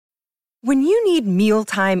When you need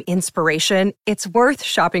mealtime inspiration, it's worth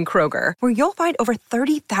shopping Kroger, where you'll find over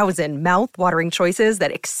 30,000 mouth-watering choices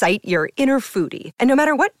that excite your inner foodie. And no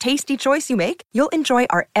matter what tasty choice you make, you'll enjoy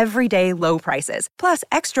our everyday low prices, plus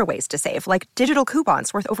extra ways to save, like digital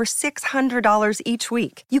coupons worth over $600 each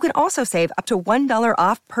week. You can also save up to $1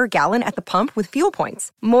 off per gallon at the pump with fuel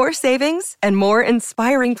points. More savings and more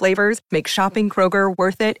inspiring flavors make shopping Kroger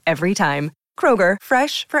worth it every time. Kroger,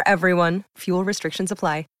 fresh for everyone. Fuel restrictions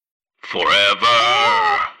apply. Forever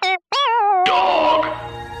Dog.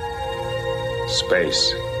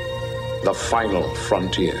 Space, the final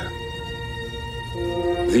frontier.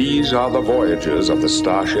 These are the voyages of the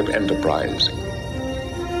Starship Enterprise.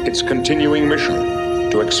 Its continuing mission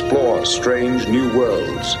to explore strange new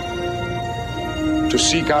worlds, to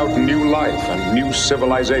seek out new life and new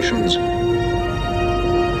civilizations,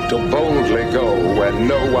 to boldly go where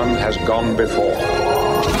no one has gone before.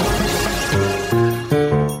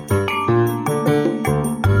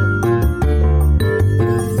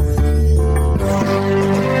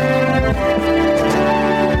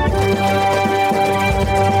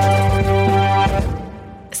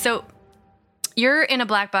 So you're in a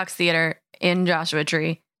black box theater in Joshua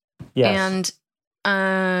Tree. Yes.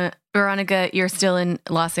 And Veronica, you're still in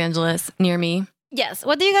Los Angeles near me. Yes.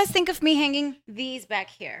 What do you guys think of me hanging these back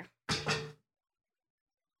here?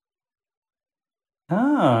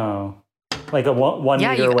 Oh. Like a one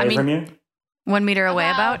meter away from you? 1 meter away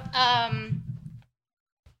about? A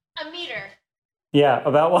meter. Yeah,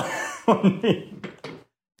 about one meter.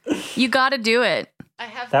 You got to do it. I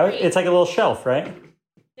have It's like a little shelf, right?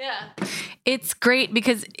 Yeah. It's great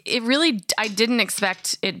because I didn't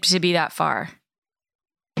expect it to be that far.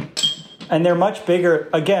 And they're much bigger,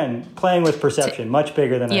 again, playing with perception, much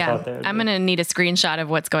bigger than I thought they would be. I'm going to need a screenshot of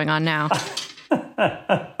what's going on now.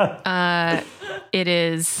 It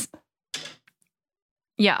is...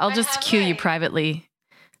 Yeah, I'll just cue you privately,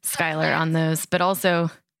 Skylar, on those. But also...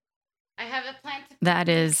 I have a plan to... That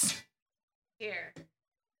is... Here.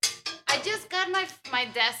 I just got my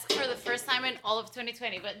desk for the first time in all of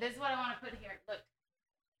 2020, but this is what I want to put here. Look.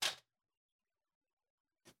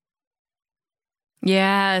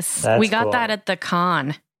 Yes, we got that at the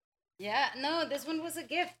con. Yeah, no, this one was a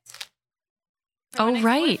gift. Oh,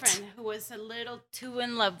 right. Boyfriend who was a little too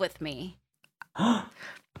in love with me.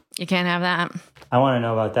 You can't have that. I want to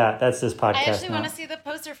know about that. That's this podcast. I actually want to see the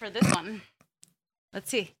poster for this one.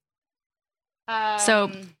 Let's see.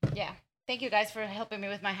 So, yeah. Thank you guys for helping me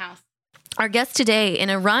with my house. Our guest today, in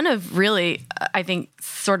a run of really, I think,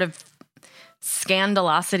 sort of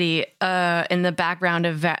scandalosity in the background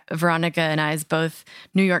of Veronica and I's both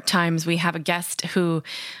New York Times, we have a guest who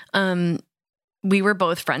we were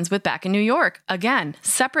both friends with back in New York, again,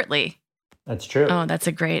 separately. That's true. Oh, that's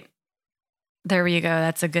a great... There you go.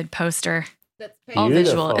 That's a good poster. That's all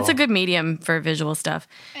visual. It's a good medium for visual stuff.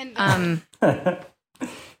 And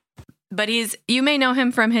but you may know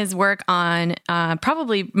him from his work on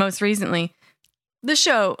probably most recently the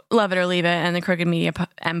show Love It or Leave It and the Crooked Media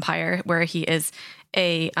Empire, where he is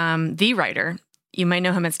the writer. You might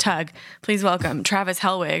know him as Tug. Please welcome Travis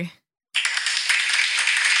Helwig.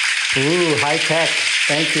 Ooh, high tech.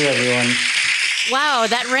 Thank you, everyone. Wow,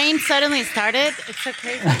 that rain suddenly started. It's so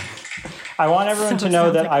crazy. I want everyone to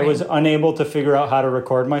know that I was unable to figure out how to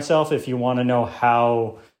record myself. If you want to know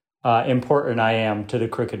how important I am to the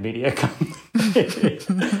Crooked Media Company.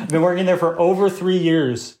 I've been working there for over 3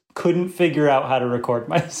 years. Couldn't figure out how to record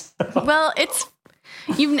myself. Well, it's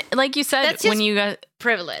like you said, that's when you got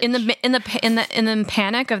privilege in the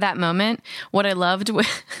panic of that moment. What I loved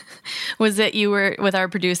was that you were with our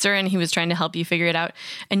producer and he was trying to help you figure it out,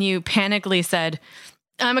 and you panically said,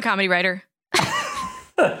 "I'm a comedy writer."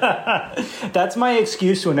 That's my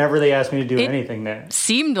excuse whenever they ask me to do anything there.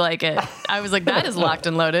 Seemed like it. I was like, that is locked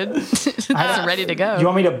and loaded. It's ready to go. You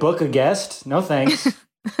want me to book a guest? No, thanks.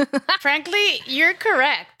 Frankly, you're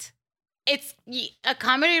correct. It's a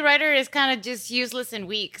comedy writer is kind of just useless and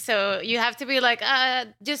weak. So you have to be like,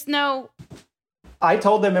 just know. I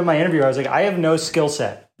told them in my interview, I was like, I have no skill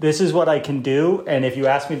set. This is what I can do. And if you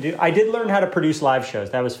ask me to do, I did learn how to produce live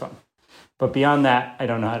shows. That was fun. But beyond that, I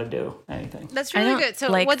don't know how to do anything. That's really good. So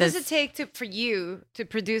what does it take for you to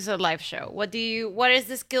produce a live show? What is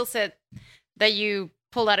the skill set that you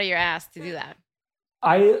pulled out of your ass to do that?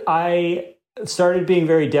 I started being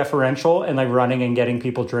very deferential and like running and getting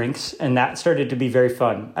people drinks, and that started to be very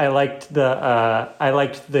fun. I liked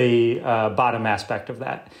the bottom aspect of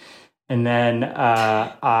that. And then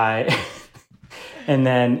and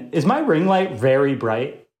then is my ring light very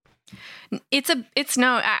bright?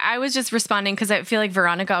 I was just responding because I feel like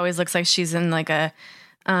Veronica always looks like she's in like a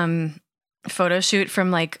photo shoot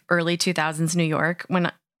from like early 2000s New York, when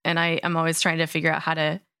and I'm always trying to figure out how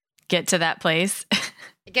to get to that place.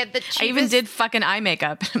 Get the cheapest. I even did fucking eye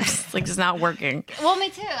makeup. I'm just like, it's not working. Well, me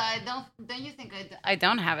too. Don't you think I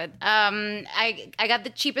don't have it? I got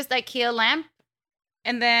the cheapest IKEA lamp,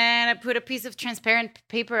 and then I put a piece of transparent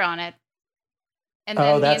paper on it, and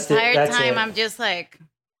then the entire time I'm just like,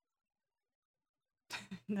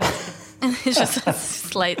 it's just a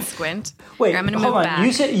slight squint. Wait, I'm gonna hold move on. back.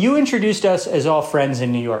 You said you introduced us as all friends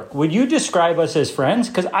in New York. Would you describe us as friends?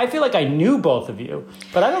 Because I feel like I knew both of you,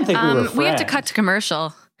 but I don't think we were friends. We have to cut to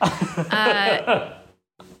commercial.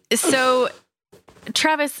 So,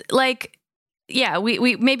 Travis, like, yeah,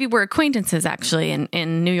 we maybe we're acquaintances actually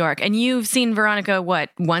in New York, and you've seen Veronica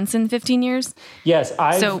once in 15 years? Yes,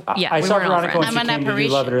 I saw Veronica when she came to Do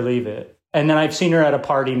Love It or Leave It, and then I've seen her at a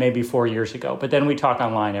party maybe 4 years ago. But then we talk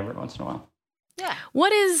online every once in a while. Yeah.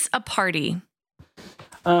 What is a party?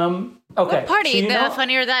 Okay. What party? So The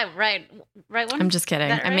Funny or Die, right one? I'm just kidding.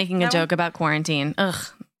 Right? I'm making a That joke about quarantine. Ugh,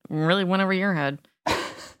 really went over your head.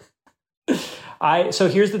 So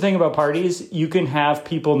here's the thing about parties. You can have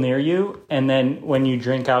people near you, and then when you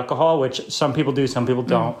drink alcohol, which some people do, some people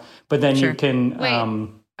don't, but then you can...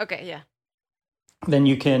 okay, yeah. Then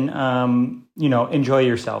you can, enjoy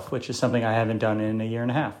yourself, which is something I haven't done in a year and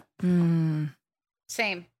a half.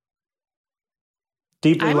 Same.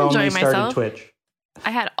 Deeply I'm lonely, enjoying started myself. Twitch. I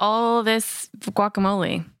had all this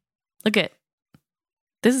guacamole. Look at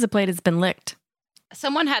this is a plate that's been licked.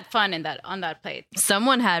 Someone had fun on that plate.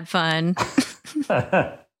 Someone had fun.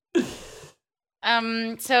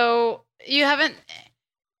 So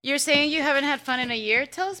you're saying you haven't had fun in a year?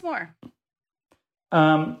 Tell us more.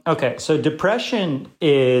 Okay, so depression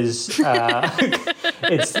is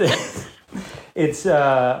it's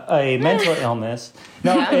a mental illness.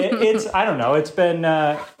 No, it's I don't know. It's been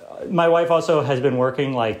my wife also has been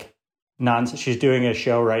working like she's doing a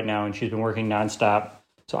show right now, and she's been working nonstop.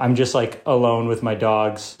 So I'm just like alone with my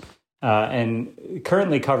dogs, and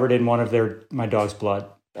currently covered in one of my dog's blood.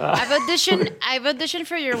 I've auditioned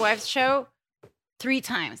for your wife's show 3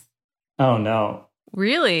 times. Oh no!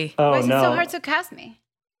 Really? Oh Why is no! it so hard to cast me?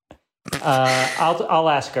 I'll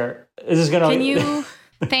ask her. This is gonna. Can you?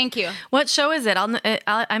 Thank you. What show is it?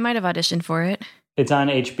 I might have auditioned for it. It's on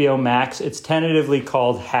HBO Max. It's tentatively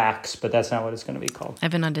called Hacks, but that's not what it's going to be called.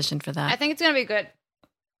 I've been auditioned for that. I think it's gonna be good.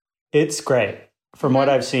 It's great. From what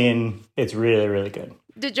I've seen, it's really, really good.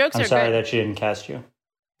 The jokes are good. I'm sorry that she didn't cast you.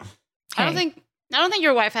 I don't think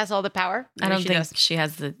your wife has all the power. I don't think she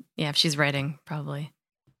has the. Yeah, if she's writing, probably.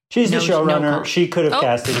 She's the showrunner. She could have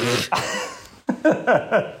casted you.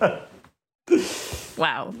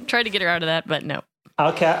 Wow. Tried to get her out of that, but no.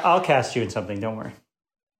 I'll cast you in something. Don't worry.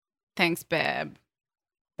 Thanks, babe.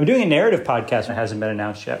 I'm doing a narrative podcast that hasn't been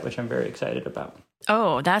announced yet, which I'm very excited about.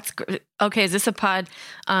 Oh, that's okay. Is this a pod?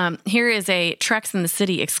 Here is a Treks in the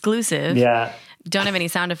City exclusive. Yeah. Don't have any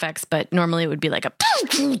sound effects, but normally it would be like a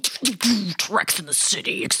Treks in the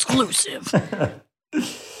City exclusive.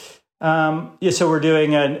 So we're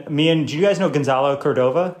doing do you guys know Gonzalo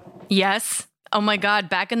Cordova? Yes. Oh my God.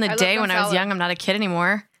 Back in the day when I was young, I'm not a kid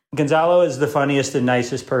anymore. Gonzalo is the funniest and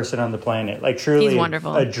nicest person on the planet. Like truly He's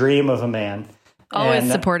wonderful. A dream of a man.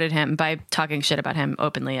 Always supported him by talking shit about him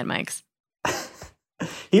openly at mics.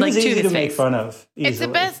 He was easy to make fun of. Easily. It's the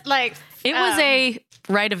best. Like it was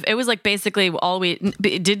it was like basically all we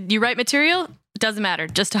did. You write material? Doesn't matter.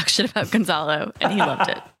 Just talk shit about Gonzalo, and he loved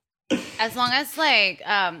it. As long as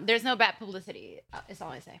there's no bad publicity, is all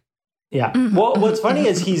I say. Yeah. Well, what's funny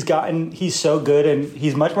is he's so good, and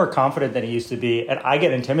he's much more confident than he used to be. And I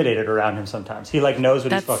get intimidated around him sometimes. He knows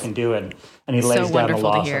what he's fucking doing, and he lays down the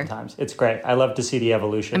law sometimes. It's great. I love to see the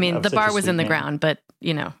evolution. I mean, the bar was in the ground, but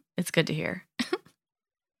it's good to hear.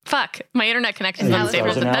 Fuck, my internet connection is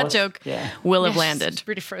unstable. That joke will have landed. It's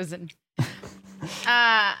pretty frozen.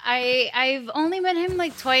 I've only met him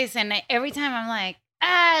like twice, and every time I'm like,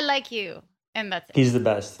 I like you. And that's it. He's the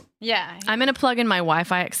best. Yeah. I'm going to plug in my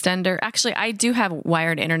Wi-Fi extender. Actually, I do have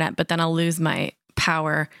wired internet, but then I'll lose my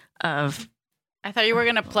power of... I thought you were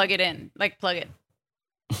going to plug it in. Like, plug it.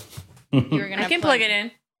 I can plug it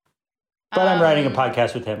in. But I'm writing a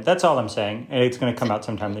podcast with him. That's all I'm saying. And it's going to come out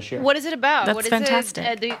sometime this year. What is it about? That's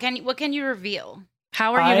fantastic. What can you reveal?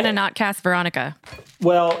 How are you going to not cast Veronica?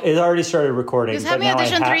 Well, it already started recording. Just have me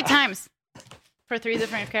audition 3 times for 3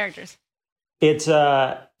 different characters. It's...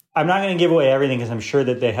 I'm not going to give away everything because I'm sure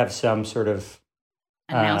that they have some sort of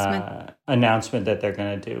announcement that they're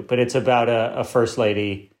going to do. But it's about a first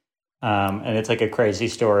lady, and it's like a crazy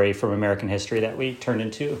story from American history that we turned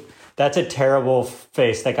into. That's a terrible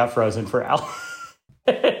face that got frozen for Al.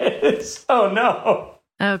 Oh, no.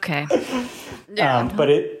 Okay. But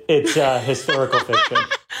it's historical fiction.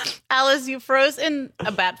 Alice, you froze in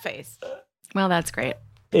a bad face. Well, that's great.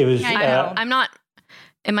 It was. I know. I'm not.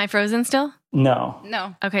 Am I frozen still?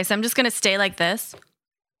 No. Okay, so I'm just gonna stay like this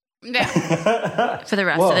Yeah. for the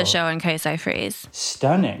rest of the show in case I freeze.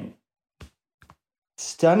 Stunning.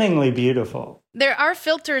 Stunningly beautiful. There are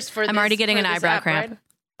filters for this. I'm already getting an eyebrow cramp.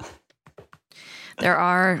 Right? There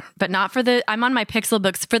are, but not for the. I'm on my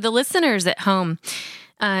Pixelbooks. For the listeners at home,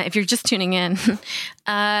 if you're just tuning in,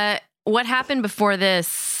 what happened before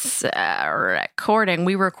this recording?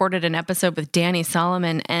 We recorded an episode with Danny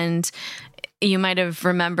Solomon, and you might have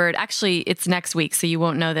remembered. Actually, it's next week, so you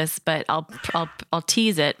won't know this, but I'll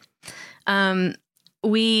tease it.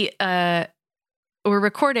 We were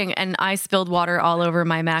recording, and I spilled water all over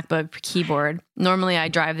my MacBook keyboard. Normally, I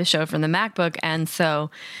drive the show from the MacBook, and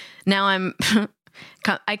so now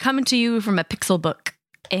I come to you from a Pixelbook,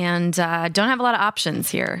 and don't have a lot of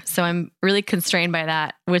options here. So I'm really constrained by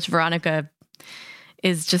that, which Veronica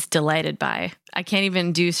is just delighted by. I can't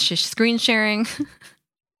even do screen sharing.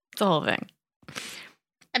 It's a whole thing.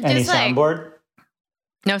 Any soundboard?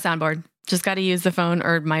 No soundboard. Just got to use the phone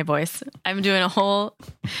or my voice. I'm doing a whole,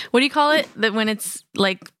 what do you call it? That when it's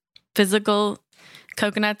like physical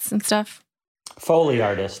coconuts and stuff? Foley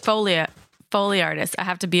artist. Foley artist. I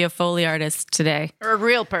have to be a Foley artist today. Or a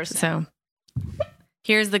real person. So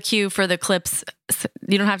here's the cue for the clips.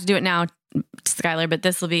 You don't have to do it now, Skylar, but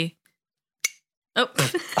this will be,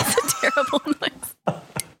 that's a terrible noise.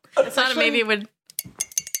 I thought maybe it would,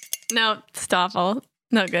 no, it's awful.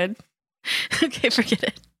 No good. Okay, forget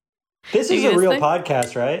it. This is a real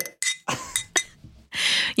podcast, right?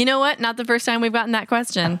 You know what? Not the first time we've gotten that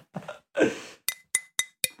question.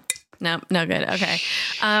 No good. Okay.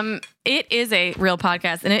 It is a real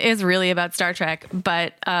podcast, and it is really about Star Trek,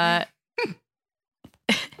 but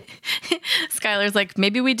Skylar's like,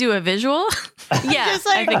 maybe we do a visual? Yeah,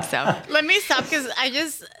 I think so. Let me stop,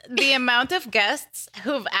 because the amount of guests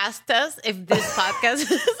who've asked us if this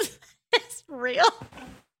podcast is real.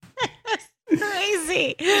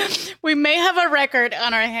 Crazy. We may have a record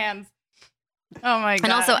on our hands. Oh my God.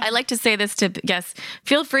 And also, I like to say this to guests.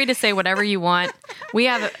 Feel free to say whatever you want. We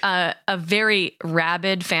have a very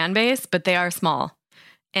rabid fan base, but they are small.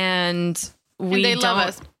 And they love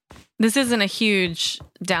us. This isn't a huge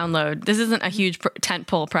download. This isn't a huge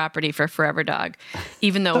tentpole property for Forever Dog,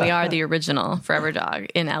 even though we are the original Forever Dog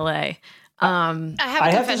in LA. I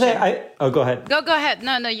have to say, go ahead. Go ahead.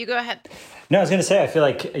 No, you go ahead. No, I was going to say, I feel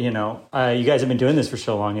like, you guys have been doing this for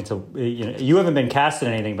so long. You haven't been cast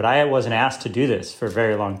in anything, but I wasn't asked to do this for a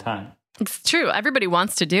very long time. It's true. Everybody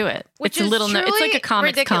wants to do it. Which it's a little, it's like a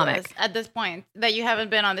comic at this point that you haven't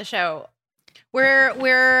been on the show.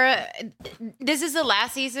 This is the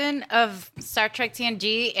last season of Star Trek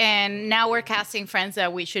TNG, and now we're casting friends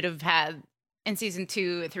that we should have had in season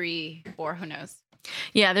 2, 3, 4, who knows?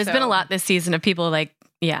 Yeah, there's been a lot this season of people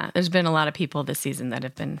there's been a lot of people this season that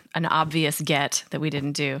have been an obvious get that we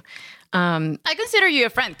didn't do. I consider you a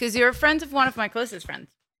friend because you're a friend of one of my closest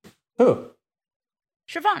friends. Who?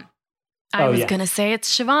 Siobhan. I was going to say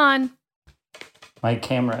it's Siobhan. My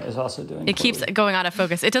camera is also doing it. Keeps going out of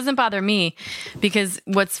focus. It doesn't bother me because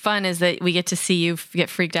what's fun is that we get to see you get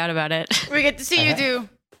freaked out about it. We get to see you do.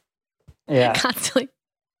 Yeah. Constantly.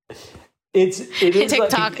 It is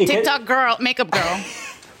TikTok, TikTok girl, makeup girl.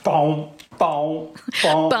 Boom.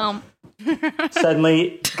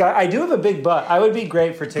 Suddenly, I do have a big butt. I would be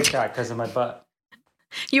great for TikTok because of my butt.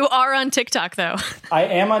 You are on TikTok, though. I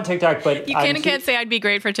am on TikTok, but you can't say I'd be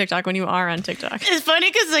great for TikTok when you are on TikTok. It's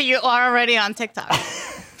funny because you are already on TikTok.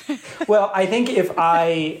 Well, I think if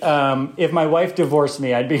my wife divorced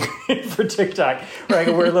me, I'd be great for TikTok, where I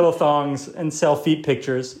could wear little thongs and sell feet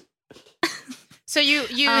pictures. So you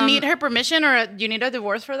need her permission, or you need a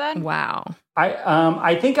divorce for that? Wow.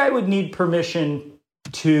 I think I would need permission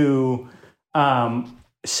to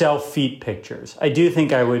sell feet pictures. I do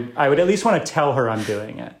think I would at least want to tell her I'm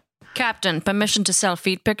doing it. Captain, permission to sell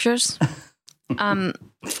feet pictures?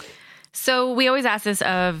 So we always ask this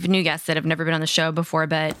of new guests that have never been on the show before,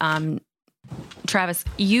 but Travis,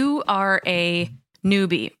 you are a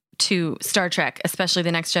newbie to Star Trek, especially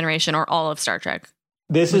The Next Generation or all of Star Trek.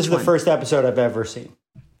 This is the first episode I've ever seen.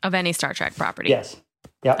 Of any Star Trek property? Yes.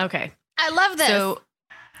 Yeah. Okay. I love this. So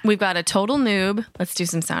we've got a total noob. Let's do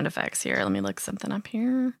some sound effects here. Let me look something up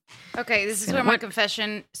here. Okay, this is where my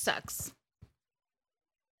confession sucks.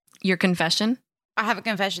 Your confession? I have a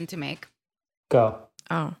confession to make. Go.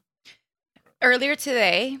 Oh. Earlier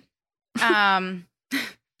today, I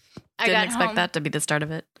didn't expect that to be the start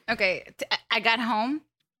of it. Okay, I got home,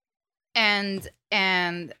 and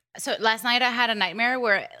so last night I had a nightmare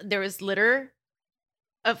where there was litter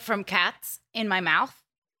from cats in my mouth.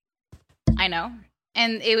 I know.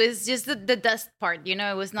 And it was just the dust part, you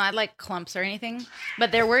know, it was not like clumps or anything,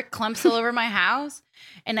 but there were clumps all over my house.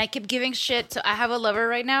 And I kept giving shit. So I have a lover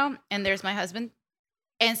right now, and there's my husband.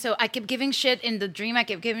 And so I kept giving shit in the dream. I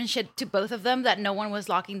kept giving shit to both of them that no one was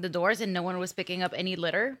locking the doors and no one was picking up any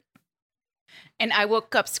litter. And I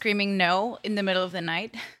woke up screaming no in the middle of the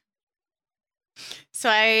night. So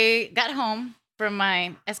I got home from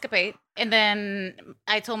my escapade. And then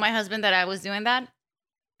I told my husband that I was doing that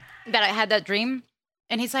I had that dream.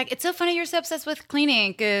 And he's like, it's so funny you're so obsessed with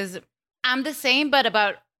cleaning because I'm the same, but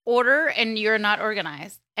about order, and you're not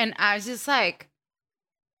organized. And I was just like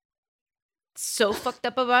so fucked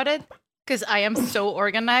up about it because I am so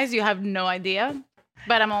organized. You have no idea.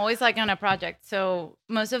 But I'm always like on a project. So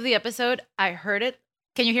most of the episode, I heard it.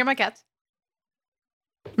 Can you hear my cats?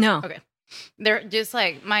 No. Okay. They're just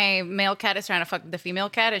like, my male cat is trying to fuck the female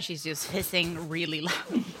cat and she's just hissing really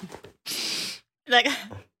loud. Like,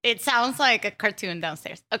 it sounds like a cartoon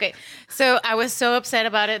downstairs. Okay, so I was so upset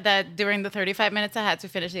about it that during the 35 minutes I had to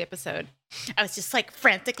finish the episode, I was just like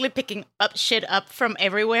frantically picking up shit up from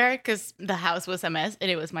everywhere because the house was a mess and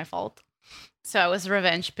it was my fault. So I was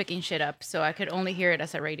revenge picking shit up, so I could only hear it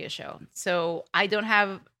as a radio show. So I don't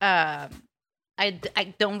have, I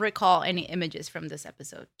don't recall any images from this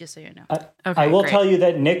episode, just so you know. I will tell you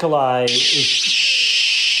that Nikolai is...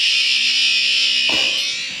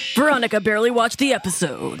 Veronica barely watched the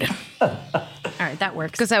episode. All right, that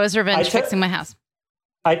works. Because I was revenge fixing my house.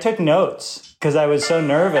 I took notes because I was so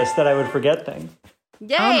nervous that I would forget things.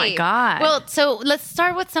 Yay! Oh my God. Well, so let's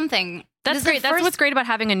start with something. That's great. That's what's great about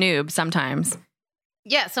having a noob sometimes.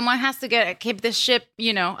 Yeah, someone has to keep the ship,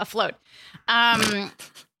 you know, afloat.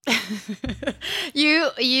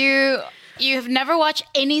 You've never watched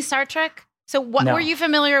any Star Trek? So what were you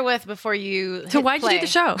familiar with before you So why'd you do the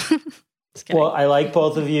show? Well, I like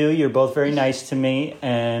both of you. You're both very nice to me.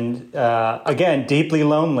 And again, deeply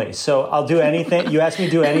lonely. So I'll do anything. You ask me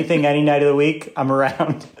to do anything any night of the week, I'm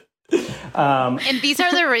around. And these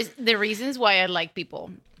are the reasons why I like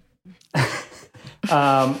people.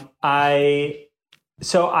 I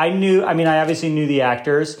obviously knew the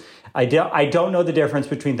actors. I don't know the difference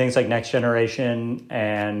between things like Next Generation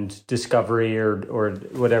and Discovery or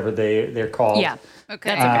whatever they're called. Yeah.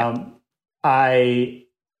 Okay. That's okay.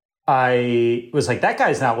 I was like, that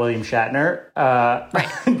guy's not William Shatner.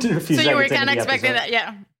 Right. So you were kind of expecting that,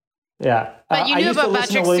 yeah. Yeah. But you knew about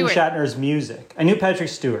Patrick William Stewart. Shatner's music. I knew Patrick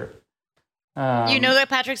Stewart. You know that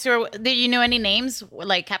Patrick Stewart, did you know any names?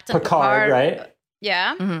 Like Captain Picard, right?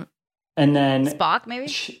 Yeah. Mm-hmm. And then Spock,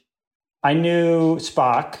 maybe? I knew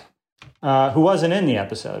Spock, who wasn't in the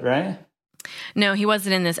episode, right? No, he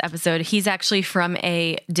wasn't in this episode. He's actually from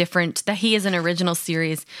he is an original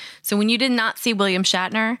series. So when you did not see William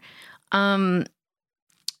Shatner,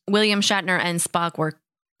 William Shatner and Spock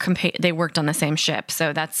they worked on the same ship.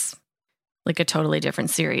 So that's like a totally different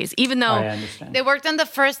series, even though they worked on the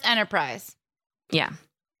first Enterprise. Yeah.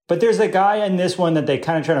 But there's a guy in this one that they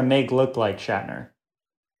kind of try to make look like Shatner.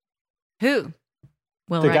 Who?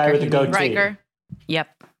 The guy with the goatee. Riker.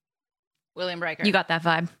 Yep. William Riker. You got that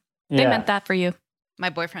vibe. They meant that for you. My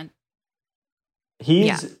boyfriend.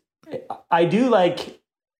 I do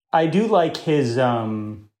like his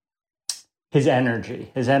energy.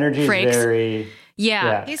 His energy Frakes. is very...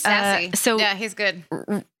 Yeah. He's sassy. Yeah, he's good.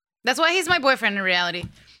 That's why he's my boyfriend in reality.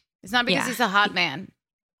 It's not because he's a hot man.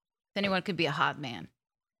 Anyone could be a hot man.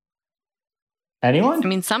 Anyone? I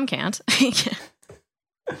mean, some can't.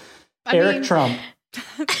 Eric Trump.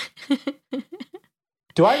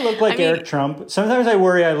 Do I look like Eric Trump? Sometimes I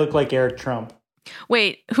worry I look like Eric Trump.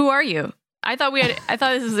 Wait, who are you? I thought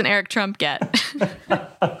this was an Eric Trump get.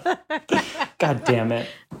 God damn it.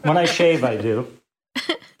 When I shave, I do.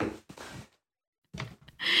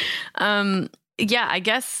 Yeah, I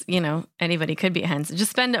guess, anybody could be a handsome.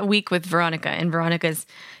 Just spend a week with Veronica in Veronica's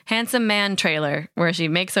Handsome Man trailer where she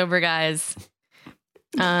makes over guys.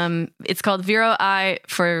 It's called Vero I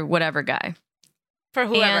for whatever guy. For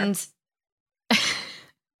whoever. And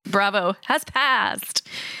Bravo has passed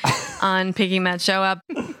on picking that show up.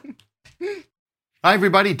 Hi,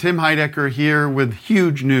 everybody. Tim Heidecker here with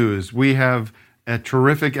huge news. We have a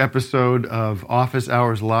terrific episode of Office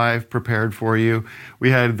Hours Live prepared for you. We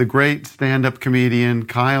had the great stand-up comedian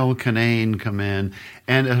Kyle Kinane come in,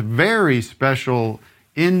 and a very special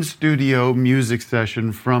in-studio music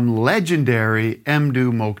session from legendary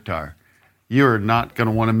Mdou Mokhtar. You're not going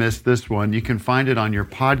to want to miss this one. You can find it on your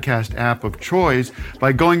podcast app of choice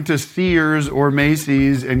by going to Sears or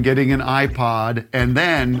Macy's and getting an iPod, and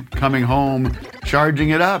then coming home, charging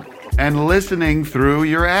it up, and listening through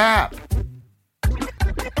your app.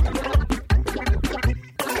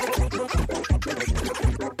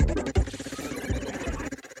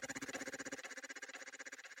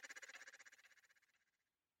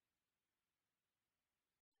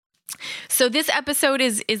 So this episode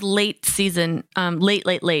is late season,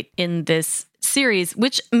 late in this series,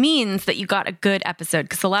 which means that you got a good episode,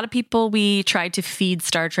 because a lot of people we tried to feed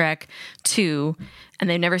Star Trek to, and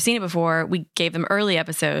they've never seen it before. We gave them early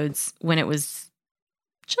episodes when it was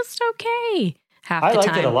just okay half the time. I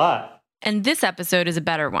liked it a lot. And this episode is a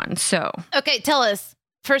better one. So okay, tell us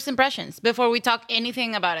first impressions before we talk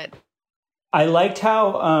anything about it. I liked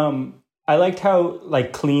how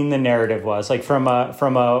like clean the narrative was. Like from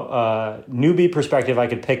a newbie perspective, I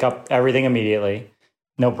could pick up everything immediately,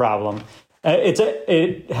 no problem.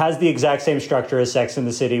 It has the exact same structure as Sex and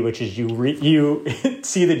the City, which is you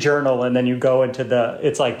see the journal and then you go into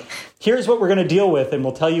it's like, here's what we're going to deal with, and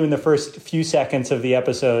we'll tell you in the first few seconds of the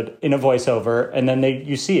episode in a voiceover, and then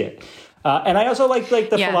you see it. And I also like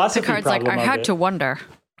the philosophy Picard's problem. Like, I had to wonder.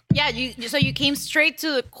 Yeah, you came straight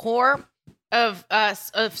to the core of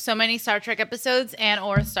so many Star Trek episodes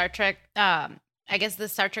or Star Trek, I guess the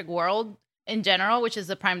Star Trek world in general, which is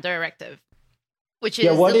the Prime Directive, which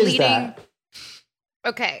is what the is leading. That?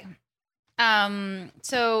 Okay,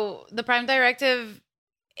 so the Prime Directive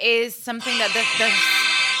is something that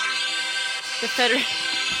the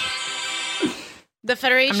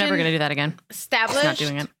Federation. I'm never going to do that again. Established. Not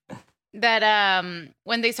doing it. That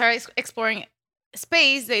when they started exploring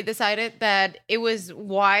space, they decided that it was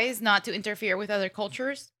wise not to interfere with other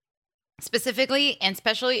cultures, specifically and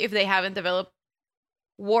especially if they haven't developed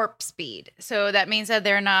warp speed. So that means that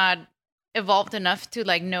they're not evolved enough to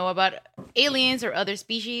know about aliens or other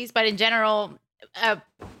species, but in general,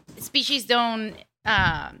 species don't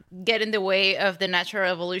get in the way of the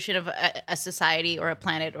natural evolution of a society or a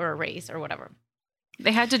planet or a race or whatever.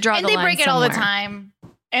 They had to draw the line. And they break it somewhere. all the time.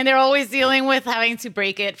 And they're always dealing with having to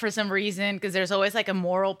break it for some reason, because there's always a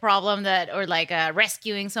moral problem or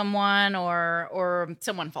rescuing someone or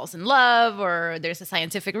someone falls in love or there's a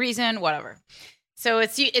scientific reason, whatever. So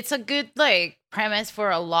it's a good premise for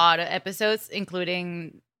a lot of episodes,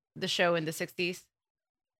 including the show in the 60s.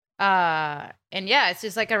 And yeah, it's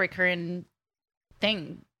just a recurring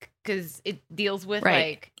thing because it deals with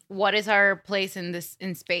what is our place in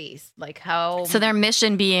space? How... So their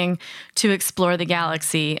mission being to explore the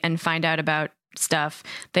galaxy and find out about stuff.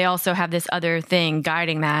 They also have this other thing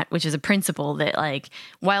guiding that, which is a principle that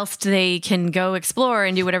whilst they can go explore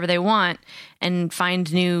and do whatever they want and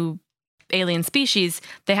find new alien species,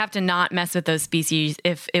 they have to not mess with those species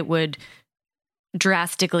if it would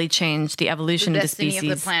drastically change the evolution of the species.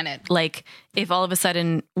 Of the planet. If all of a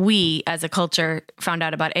sudden we as a culture found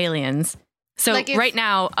out about aliens. So right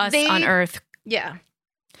now, us on Earth, yeah,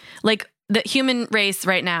 the human race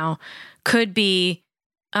right now could be,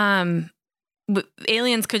 aliens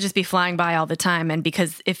could just be flying by all the time. And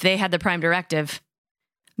because if they had the Prime Directive,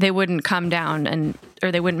 they wouldn't come down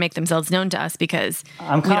or they wouldn't make themselves known to us because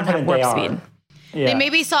I'm we don't have warp speed. Yeah. They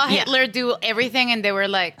maybe saw Hitler do everything and they were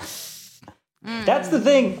like... That's the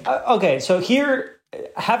thing. Okay, so here,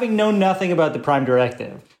 having known nothing about the Prime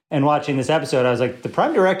Directive and watching this episode, I was like, the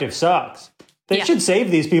Prime Directive sucks. They should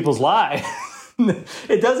save these people's lives.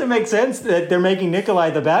 It doesn't make sense that they're making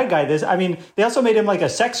Nikolai the bad guy. They also made him a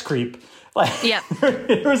sex creep.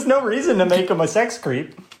 There was no reason to make him a sex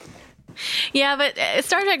creep. Yeah, but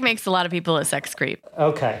Star Trek makes a lot of people a sex creep.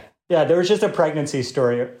 Okay. Yeah, there was just a pregnancy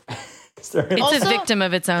story. It's also a victim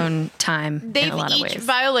of its own time in a lot of ways. They've each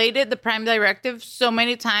violated the Prime Directive so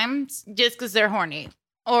many times just because they're horny.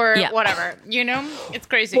 Or whatever, It's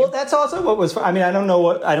crazy. Well, that's also what was... I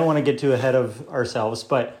don't want to get too ahead of ourselves,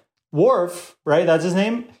 but Worf, right? That's his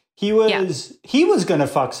name? He was going to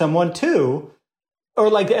fuck someone too.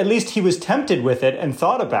 Or at least he was tempted with it and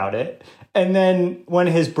thought about it. And then when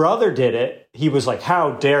his brother did it, he was like,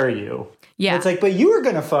 how dare you? Yeah. And it's but you were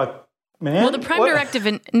going to fuck, man. Well, the Prime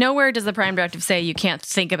Directive, nowhere does the Prime Directive say you can't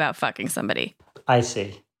think about fucking somebody. I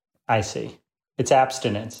see. It's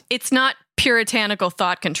abstinence. It's not puritanical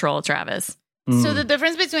thought control, Travis. So the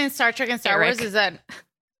difference between Star Trek and Star Wars is that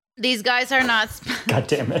these guys are not... God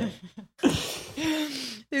damn it.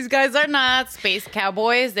 These guys are not space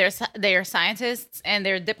cowboys. They're scientists and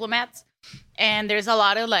they're diplomats. And there's a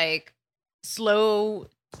lot of slow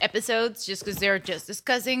episodes just because they're just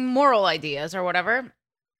discussing moral ideas or whatever.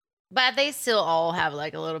 But they still all have a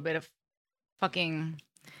little bit of fucking...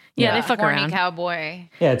 Yeah, they fuck horny around. Cowboy.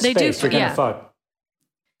 Yeah, it's space. You're going to fuck.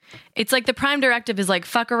 It's the Prime Directive is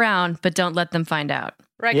fuck around, but don't let them find out.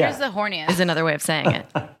 Riker's the horniest. Is another way of saying it.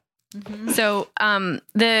 Mm-hmm. So so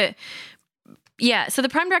the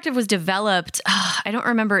Prime Directive was developed. I don't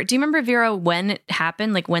remember. Do you remember, Vera, when it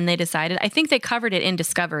happened? When they decided? I think they covered it in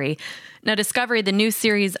Discovery. Now, Discovery, the new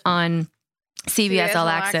series on CBS All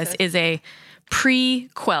Access, is a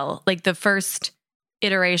prequel, the first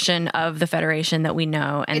iteration of the Federation that we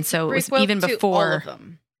know, and it's so it was prequel even to before. all of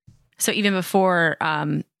them. So even before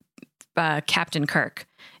Captain Kirk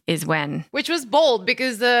is when, which was bold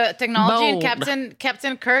because the technology Bold. in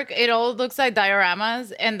Captain Kirk, it all looks like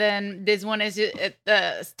dioramas, and then this one is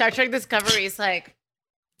the Star Trek Discovery is like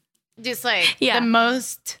just like Yeah. the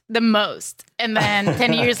most, and then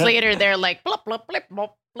 10 years later they're like blop blop blip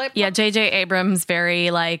blop blip. yeah, J.J. Abrams very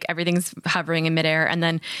like everything's hovering in midair, and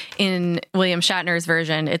then in William Shatner's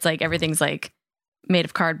version, it's like everything's like made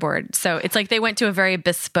of cardboard. So it's like they went to a very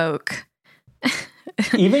bespoke,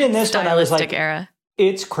 Even in this one, I was stylistic like, era.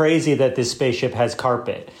 it's crazy that this spaceship has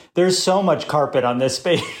carpet. There's so much carpet on this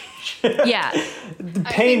spaceship. Yeah.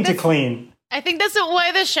 Pain to clean. I think that's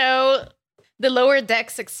why the lower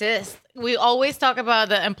decks exist. We always talk about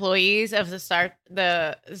the employees of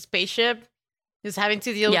the spaceship just having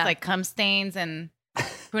to deal with like cum stains and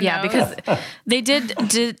who knows? Because they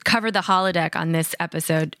did cover the holodeck on this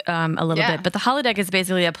episode a little bit, but the holodeck is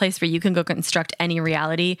basically a place where you can go construct any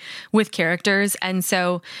reality with characters, and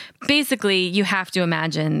so basically you have to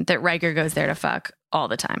imagine that Riker goes there to fuck all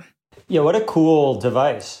the time. Yeah, what a cool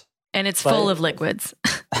device. And it's full of liquids.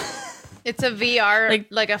 It's a VR,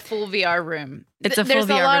 like a full VR room. It's a full There's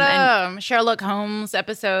VR a lot room. of Sherlock Holmes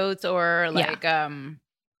episodes or like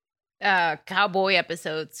cowboy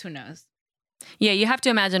episodes. Who knows? Yeah, you have to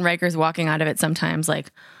imagine Riker's walking out of it sometimes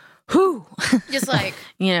like, whoo. Just like,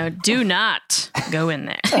 do not go in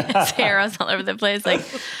there. His hair is all over the place. Like,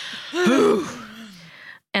 whoo.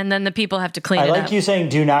 And then the people have to clean it up. I like you saying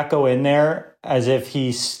do not go in there as if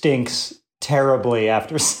he stinks terribly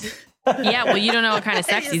after. Yeah, well, you don't know what kind of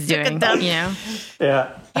sex he's doing, Yeah.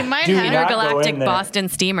 he might Do have not go intergalactic in there. Boston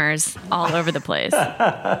steamers all over the place. Do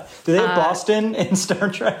they have Boston in Star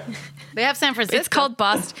Trek? They have San Francisco. It's called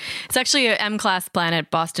Boston. It's actually a M-class planet,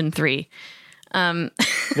 Boston 3. They're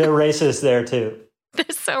racist there, too. They're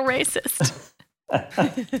so racist.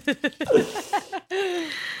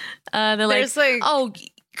 They're like, oh,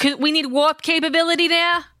 we need warp capability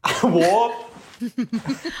now? Warp?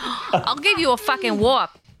 I'll give you a fucking warp.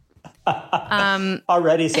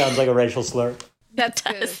 Already sounds like a racial slur. That's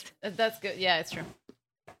good. That's good. Yeah, it's true.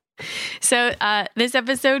 So this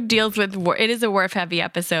episode deals with it is a Worf heavy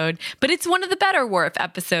episode, but it's one of the better Worf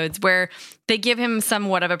episodes where they give him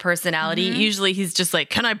somewhat of a personality. Mm-hmm. Usually he's just like,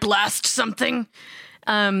 can I blast something?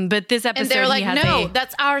 But this episode, And they're like, he has no,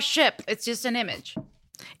 that's our ship. It's just an image.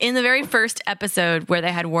 in the very first episode where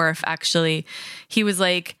they had Worf, actually, he was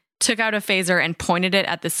like, took out a phaser and pointed it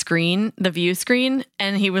at the screen, the view screen,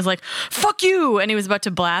 and he was like, fuck you, and he was about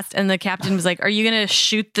to blast, and the captain was like, are you gonna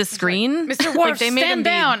shoot the screen? Like, Mr. Worf, like, they made him stand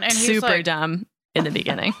down. and And super like, dumb in the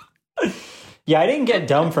beginning. Yeah, I didn't get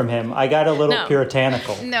dumb from him. I got a little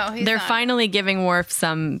puritanical. No, he's They're not. finally giving Worf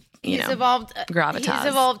some, He's evolved gravitas.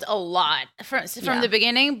 He's evolved a lot from the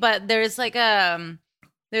beginning, but there's like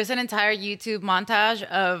there's an entire YouTube montage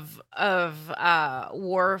of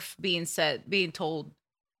Worf being told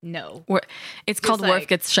no. It's called like, Worf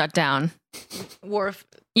Gets Shut Down. Worf.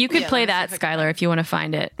 You could play let me that, see if I can Skylar, if you want to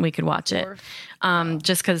find it. We could watch it. Worf.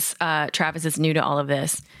 Just because Travis is new to all of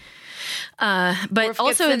this. But Worf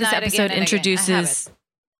also gets in this denied episode again and again. introduces.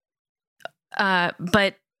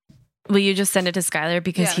 But will you just send it to Skylar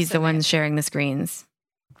because Yeah, he's the send one it. sharing the screens,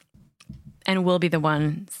 and we'll be the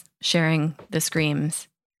ones sharing the screams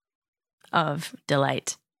of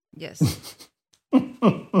delight. Yes.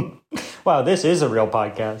 Wow, this is a real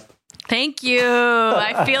podcast. Thank you.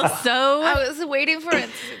 I feel so I was waiting for it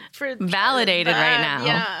validated right now.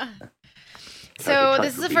 Yeah. So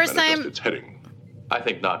this is the first time. Its heading. I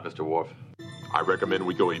think not, Mr. Worf. I recommend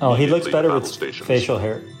we go Oh, immediately he looks to better battle with stations. facial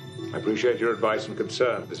hair. I appreciate your advice and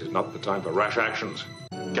concern. This is not the time for rash actions.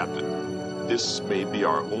 Captain, this may be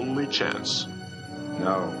our only chance.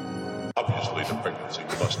 No. Obviously, the pregnancy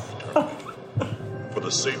must be terminated. For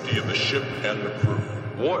the safety of the ship and the crew.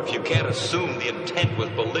 Worf, you can't assume the intent was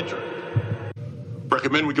belligerent.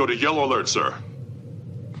 Recommend we go to yellow alert, sir.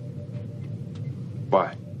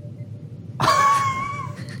 Why?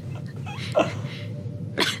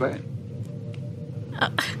 Explain.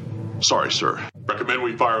 Sorry, sir. Recommend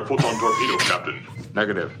we fire a photon torpedo, Captain.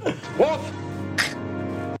 Negative. But,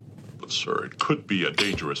 sir, it could be a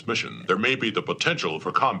dangerous mission. There may be the potential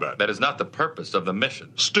for combat. That is not the purpose of the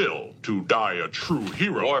mission. Still, to die a true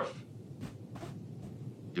hero. Worf,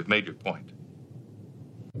 you've made your point.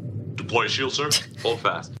 Deploy shield, sir. Hold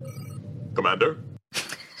fast. Commander.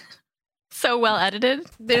 So well edited.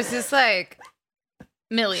 There's just like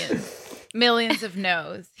millions of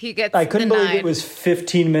no's. He gets. I couldn't denied. believe it was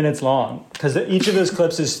 15 minutes long because each of those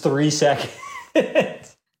clips is 3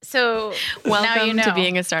 seconds. So Welcome now you know. to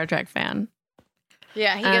being a Star Trek fan.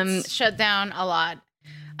 Yeah, he gets shut down a lot.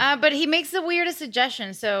 But he makes the weirdest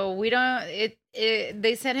suggestion, so we don't.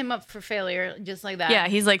 They set him up for failure, just like that. Yeah,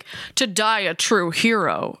 he's like, to die a true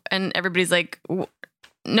hero, and everybody's like,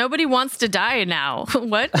 nobody wants to die now.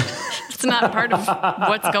 What? It's not part of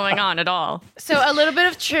what's going on at all. So a little bit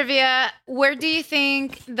of trivia: where do you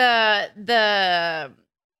think the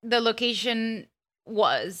location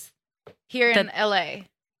was here in LA?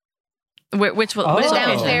 Which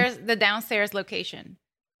downstairs? The downstairs location.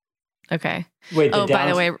 Okay. Wait.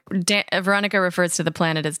 By the way, Veronica refers to the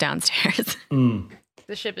planet as downstairs.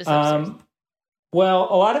 The ship is upstairs. Well,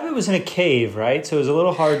 a lot of it was in a cave, right? So it was a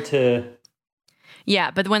little hard to.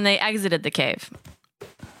 Yeah, but when they exited the cave,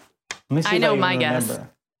 I know my guess.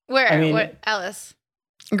 Where, Alice?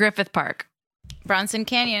 Griffith Park, Bronson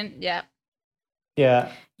Canyon. Yeah.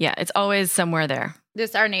 Yeah. Yeah, it's always somewhere there.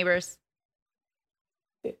 Just our neighbors.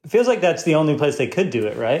 It feels like that's the only place they could do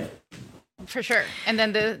it, right? For sure. And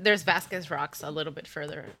then there's Vasquez Rocks a little bit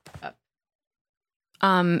further up.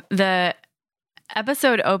 The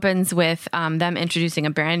episode opens with them introducing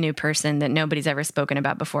a brand new person that nobody's ever spoken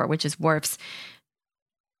about before, which is Worf's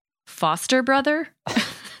foster brother.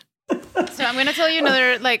 So I'm going to tell you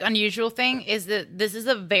another unusual thing is that this is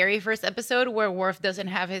the very first episode where Worf doesn't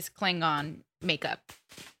have his Klingon makeup.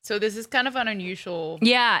 So this is kind of an unusual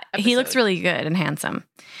episode. He looks really good and handsome.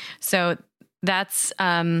 So that's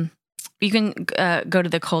you can go to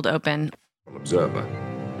the cold open. Observer.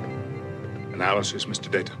 Analysis,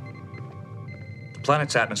 Mr. Data. The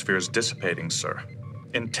planet's atmosphere is dissipating, sir.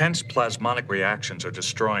 Intense plasmonic reactions are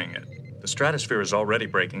destroying it. The stratosphere is already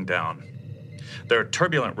breaking down. There are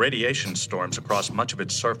turbulent radiation storms across much of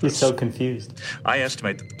its surface. He's so confused. I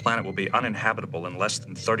estimate that the planet will be uninhabitable in less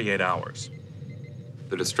than 38 hours.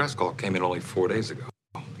 The distress call came in only 4 days ago.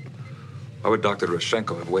 Why would Dr.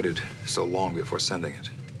 Rashenko have waited so long before sending it?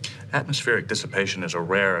 Atmospheric dissipation is a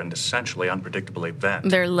rare and essentially unpredictable event.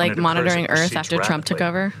 They're monitoring Earth after rapidly. Trump took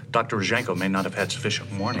over. Dr. Rashenko may not have had sufficient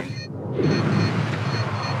warning.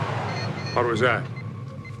 What was that?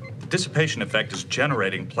 The dissipation effect is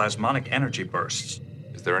generating plasmonic energy bursts.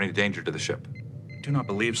 Is there any danger to the ship? Do not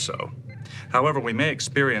believe so. However, we may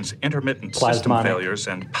experience intermittent system failures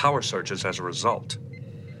and power surges as a result.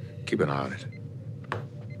 Keep an eye on it.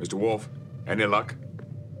 Mr. Wolf, any luck?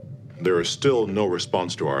 There is still no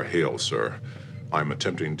response to our hail, sir. I'm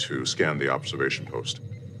attempting to scan the observation post.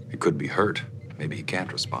 He could be hurt. Maybe he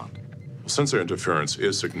can't respond. Sensor interference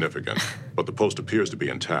is significant, but the post appears to be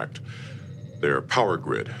intact. Their power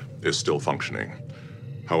grid is still functioning.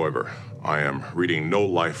 However, I am reading no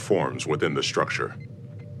life forms within the structure.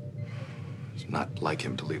 It's not like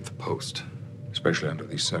him to leave the post, especially under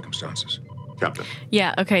these circumstances. Captain.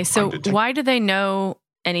 Yeah, okay, so why do they know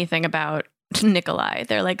anything about Nikolai?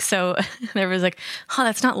 They're like, so there was like, oh,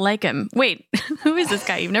 that's not like him. Wait, who is this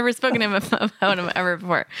guy? You've never spoken to him about him ever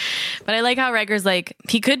before. But I like how Riker's like,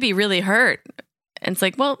 he could be really hurt. And it's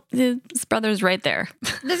like, well, his brother's right there.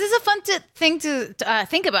 This is a fun thing to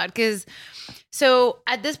think about because, so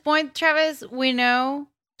at this point, Travis, we know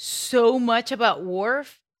so much about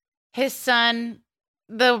Worf, his son,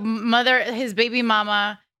 the mother, his baby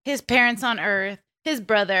mama, his parents on Earth, his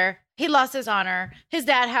brother. He lost his honor. His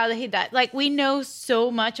dad, how he died. Like, we know so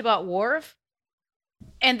much about Worf.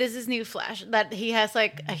 And this is new flash that he has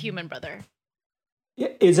like a human brother.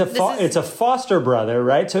 It's a foster brother,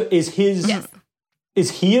 right? So is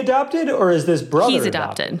he adopted or is this brother He's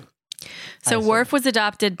adopted. So Worf was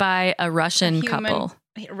adopted by a Russian couple.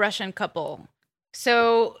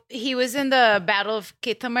 So he was in the Battle of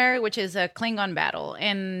Kithamer, which is a Klingon battle,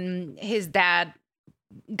 and his dad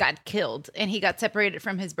got killed and he got separated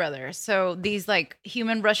from his brother. So these like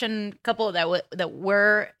human Russian couple that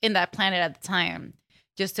were in that planet at the time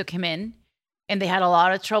just took him in, and they had a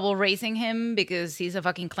lot of trouble raising him because he's a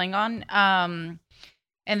fucking Klingon.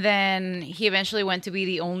 And then he eventually went to be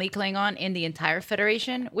the only Klingon in the entire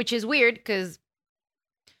Federation, which is weird because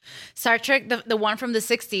Star Trek, the one from the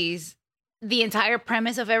 60s, the entire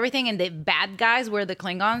premise of everything and the bad guys were the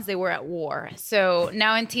Klingons. They were at war. So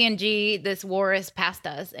now in TNG, this war is past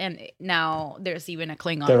us, and now there's even a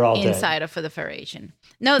Klingon inside of the Federation.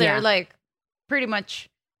 No, they're like pretty much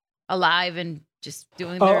alive and just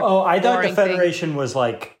doing their I thought the Federation thing. Was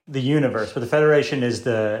like the universe, but the Federation is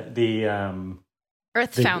the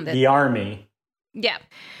Earth founded. The army. Yeah.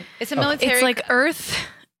 It's a military. It's like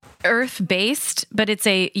Earth based, but it's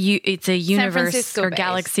a universe or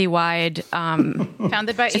galaxy wide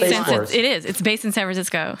founded by Elon. It is. It's based in San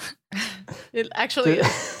Francisco. It actually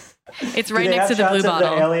is. It's right next to the blue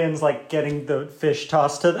bottle. The aliens like getting the fish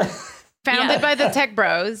tossed to them. Founded by the Tech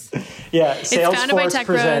Bros. Yeah, it's founded by Tech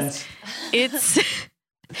presents. Bros.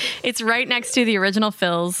 It's right next to the original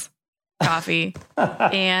Phils. coffee.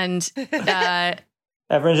 And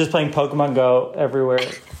everyone's just playing Pokemon Go everywhere.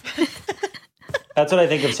 That's what I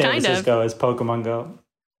think of San Francisco as Pokemon Go.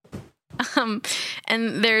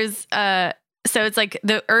 And there's so it's like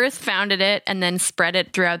the Earth founded it and then spread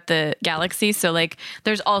it throughout the galaxy. So like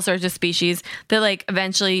there's all sorts of species that like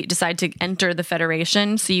eventually decide to enter the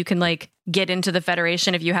Federation. So you can like get into the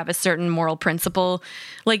Federation if you have a certain moral principle.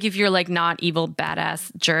 Like if you're like not evil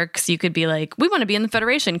badass jerks, you could be like, we want to be in the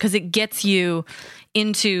Federation, because it gets you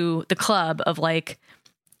into the club of like,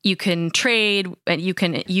 you can trade and you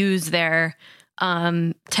can use their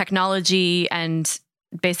technology and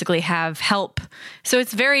basically have help. So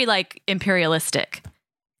it's very like imperialistic.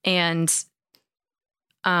 And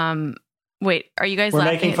wait, are you guys We're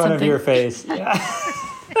laughing making at fun something? of your face. Yeah.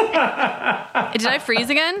 Did I freeze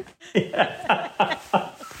again? Yeah.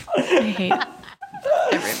 I hate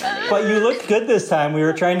everybody. But you looked good this time. We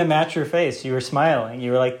were trying to match your face. You were smiling.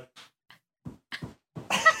 You were like...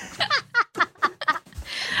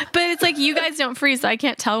 But it's like you guys don't freeze, so I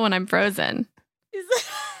can't tell when I'm frozen.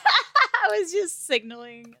 I was just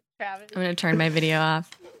signaling Travis. I'm going to turn my video off.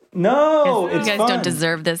 No, it's you guys fun. don't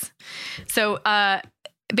deserve this. So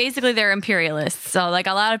basically they're imperialists. So like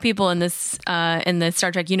a lot of people in this in the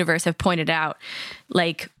Star Trek universe have pointed out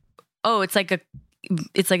like, oh, it's like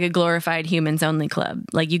a glorified humans only club.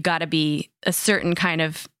 Like you got to be a certain kind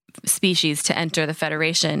of species to enter the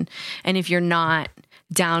Federation. And if you're not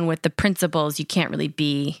down with the principles, you can't really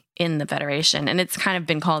be in the Federation. And it's kind of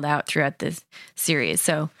been called out throughout this series.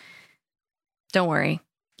 So don't worry.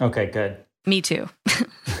 Okay, good. Me too.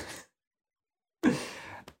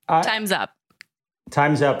 Time's up.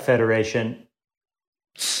 Time's up, Federation.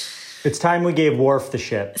 It's time we gave Worf the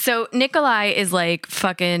ship. So Nikolai is like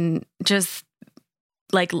fucking just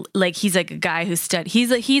like he's like a guy who's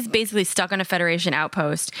he's basically stuck on a Federation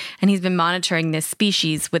outpost, and he's been monitoring this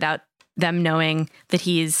species without them knowing that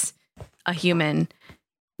he's a human.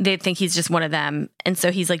 They think he's just one of them. And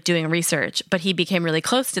so he's like doing research, but he became really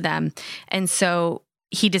close to them. And so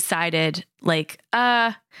he decided like,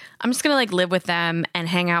 I'm just going to like live with them and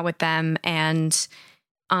hang out with them. And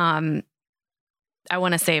I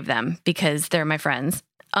want to save them because they're my friends.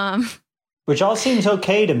 Which all seems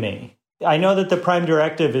okay to me. I know that the Prime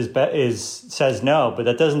Directive says no, but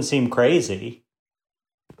that doesn't seem crazy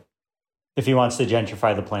if he wants to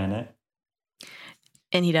gentrify the planet.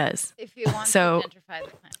 And he does. If he wants to gentrify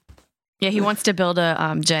the planet. Yeah, he wants to build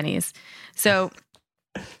a Jenny's. So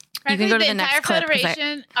you can go to the next clip. The entire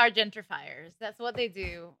Federation are gentrifiers. That's what they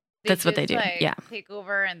do. That's what they do. Like, yeah. Take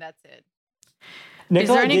over and that's it.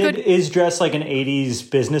 Nikolai is dressed like an 80s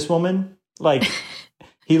businesswoman. Like,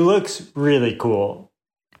 he looks really cool.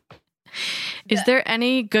 Is there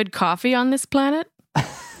any good coffee on this planet?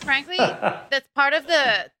 Frankly, that's part of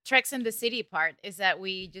the Treks in the City part, is that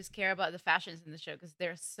we just care about the fashions in the show because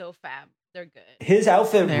they're so fab. They're good. His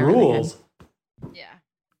outfit rules. Really yeah.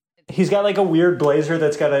 He's got like a weird blazer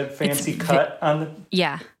that's got a fancy cut on the...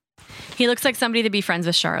 Yeah. He looks like somebody to be friends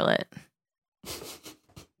with Charlotte.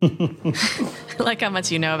 Like how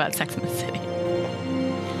much you know about Sex and the City.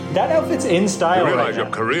 That outfit's in style. You realize your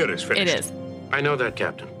career is finished. It is. I know that,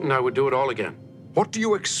 Captain, and I would do it all again. What do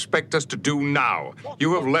you expect us to do now?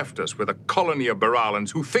 You have left us with a colony of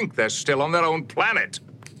Baralans who think they're still on their own planet.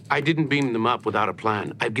 I didn't beam them up without a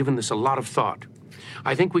plan. I've given this a lot of thought.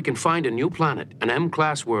 I think we can find a new planet, an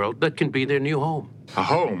M-class world that can be their new home. A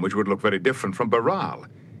home which would look very different from Baral.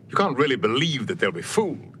 You can't really believe that they'll be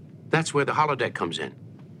fooled. That's where the holodeck comes in.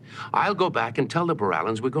 I'll go back and tell the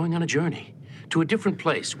Baralans we're going on a journey to a different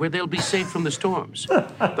place where they'll be safe from the storms. The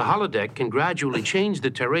holodeck can gradually change the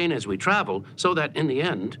terrain as we travel so that, in the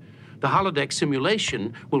end, the holodeck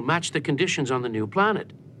simulation will match the conditions on the new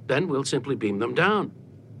planet. Then we'll simply beam them down.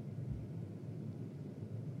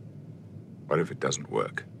 What if it doesn't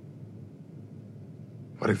work?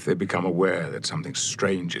 What if they become aware that something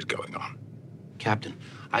strange is going on? Captain,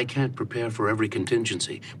 I can't prepare for every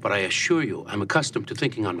contingency, but I assure you I'm accustomed to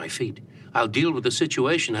thinking on my feet. I'll deal with the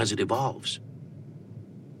situation as it evolves.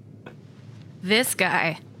 This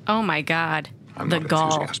guy. Oh my God. I'm not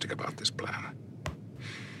enthusiastic about this plan.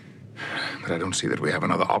 But I don't see that we have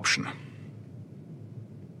another option.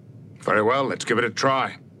 Very well, let's give it a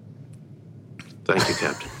try. Thank you,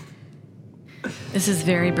 Captain. This is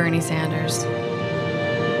very Bernie Sanders.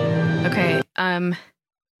 Okay,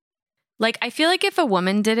 like, I feel like if a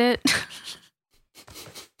woman did it,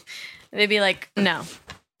 they'd be like, no,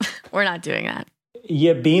 we're not doing that.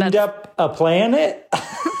 You beamed up a planet?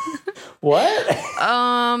 What?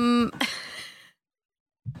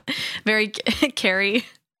 Very Carrie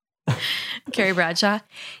Bradshaw.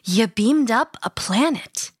 You beamed up a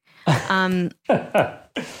planet.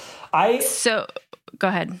 So, go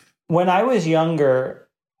ahead. When I was younger,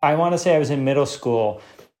 I want to say I was in middle school,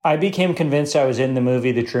 I became convinced I was in the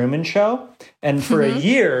movie The Truman Show. And for a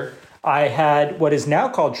year, I had what is now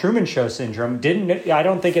called Truman Show syndrome. I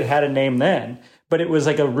don't think it had a name then, but it was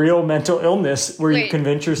like a real mental illness where you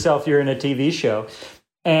convince yourself you're in a TV show.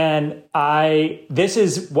 And this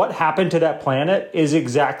is what happened to that planet is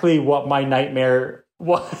exactly what my nightmare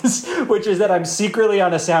was, which is that I'm secretly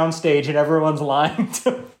on a soundstage and everyone's lying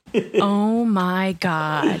to me. Oh my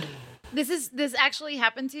God. This actually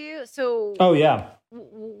happened to you? So oh yeah.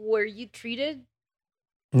 Were you treated?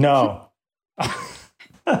 No.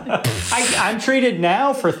 I'm treated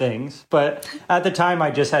now for things, but at the time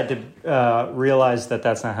I just had to realize that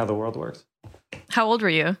that's not how the world works. How old were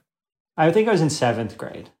you? I think I was in 7th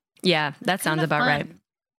grade. Yeah, that sounds about right.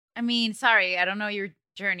 I mean, sorry, I don't know your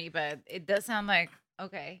journey, but it does sound like,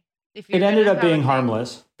 okay. It ended up being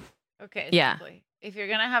harmless. Okay. Yeah. Exactly. If you're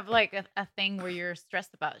going to have like a thing where you're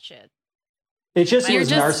stressed about shit. It was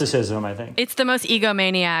narcissism, I think. It's the most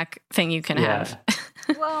egomaniac thing you can have.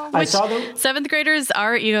 Well, I saw 7th graders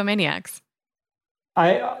are egomaniacs.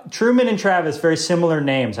 Truman and Travis, very similar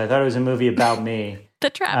names. I thought it was a movie about me. The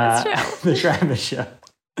Travis Show. The Travis Show.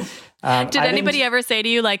 Did anybody ever say to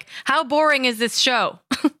you, like, how boring is this show?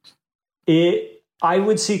 I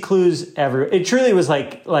would see clues everywhere. It truly was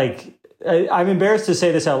like I'm embarrassed to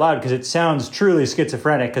say this out loud because it sounds truly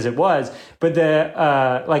schizophrenic, because it was. But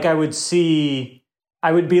I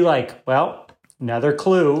would be like, well, another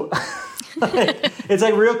clue. It's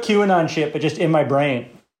like real QAnon shit, but just in my brain.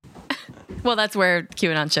 Well, that's where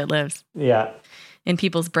QAnon shit lives. Yeah. In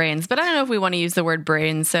people's brains. But I don't know if we want to use the word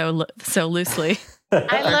brain so loosely.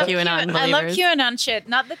 I love QAnon shit,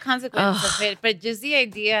 not the consequences of it, but just the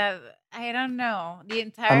idea. I don't know. The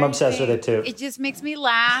entire I'm obsessed with it too. It just makes me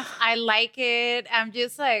laugh. I like it. I'm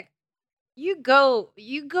just like, you go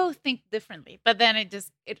think differently, but then it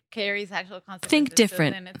carries actual consequences. Think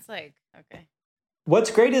different. And it's like, okay.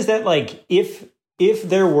 What's great is that like if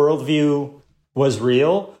their worldview was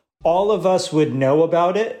real, all of us would know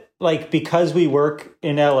about it. Like, because we work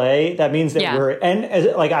in LA, that means that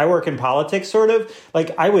I work in politics, sort of.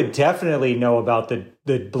 Like, I would definitely know about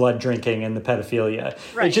the blood drinking and the pedophilia.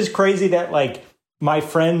 Right. It's just crazy that, like, my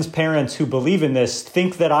friends' parents who believe in this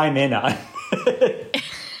think that I'm in on it.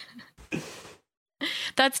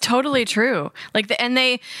 That's totally true. Like,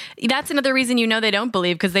 that's another reason they don't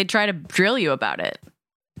believe, because they try to drill you about it.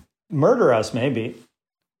 Murder us, maybe.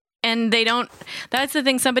 And they don't, that's the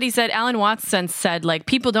thing somebody said, Alan Watts said, like,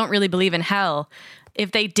 people don't really believe in hell.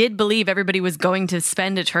 If they did believe everybody was going to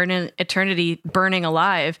spend eternity burning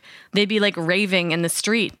alive, they'd be like raving in the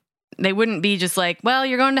street. They wouldn't be just like, well,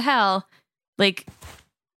 you're going to hell. Like,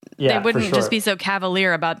 they wouldn't just be so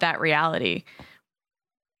cavalier about that reality.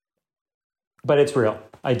 But it's real.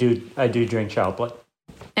 I do drink child blood.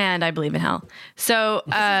 And I believe in hell. So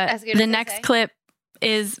the next clip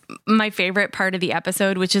is my favorite part of the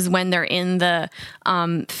episode, which is when they're in the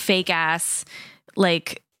fake ass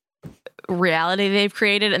like reality they've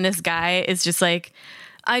created, and this guy is just like,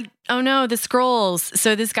 oh no, the scrolls.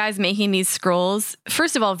 So this guy's making these scrolls.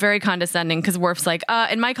 First of all, very condescending, because Worf's like,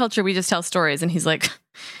 in my culture we just tell stories, and he's like,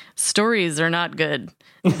 stories are not good.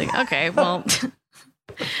 He's like, okay, well.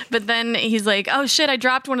 But then he's like, oh shit, I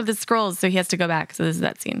dropped one of the scrolls, so he has to go back. So this is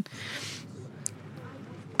that scene.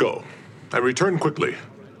 Go. And return quickly.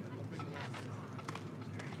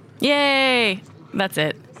 Yay! That's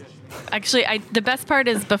it. Actually, the best part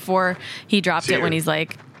is before he dropped it, when he's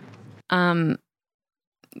like, you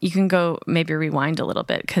can go maybe rewind a little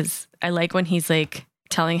bit, because I like when he's like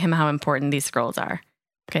telling him how important these scrolls are.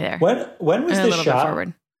 Okay, there. When was this shot?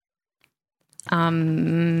 Bit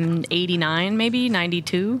forward. 89, maybe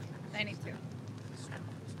 92. 92.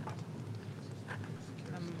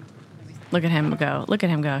 Look at him go. Look at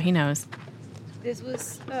him go. He knows. This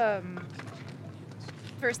was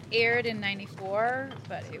first aired in 94,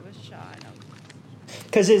 but it was shot.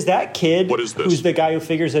 Because is that kid who's the guy who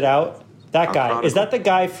figures it out? That guy. Chronicle. Is that the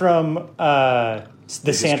guy from the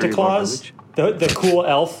Santa Claus? The cool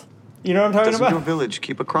elf? You know what I'm talking Doesn't about? your village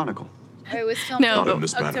keep a chronicle? It was filmed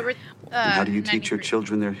October. How do you teach your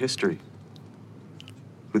children their history?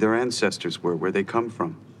 Who their ancestors were, where they come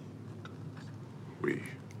from? We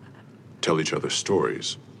tell each other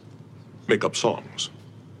stories. Make up songs.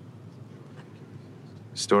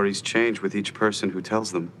 Stories change with each person who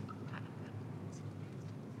tells them.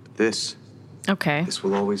 But this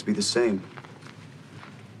will always be the same.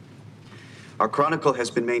 Our chronicle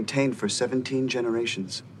has been maintained for 17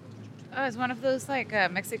 generations. Oh, it's one of those like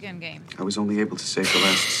Mexican games. I was only able to save the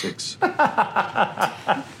last 6.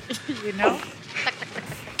 You know?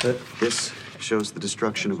 This shows the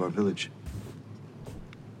destruction of our village.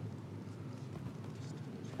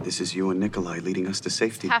 This is you and Nikolai leading us to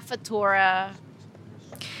safety. Half a Torah.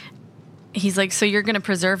 He's like, so you're going to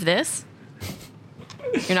preserve this?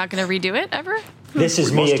 You're not going to redo it ever? This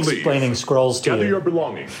is me explaining scrolls to Gather you. your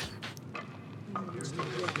belongings.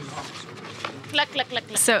 Cluck, cluck, cluck,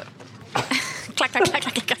 cluck. So, clack, clack, clack,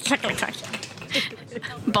 clack, clack, clack,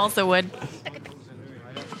 clack. Balsa wood.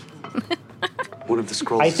 One of the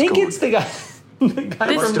scrolls. I think it's the guy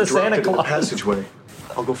from the Santa Claus passageway.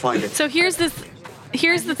 I'll go find it. So here's the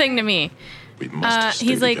thing to me. We must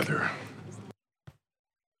stay together.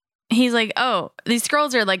 He's like, oh, these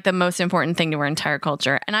scrolls are like the most important thing to our entire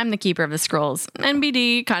culture. And I'm the keeper of the scrolls.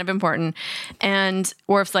 NBD, kind of important. And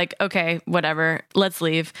Worf's like, okay, whatever, let's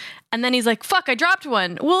leave. And then he's like, fuck, I dropped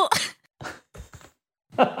one. Well,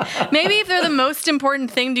 maybe if they're the most important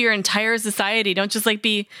thing to your entire society, don't just like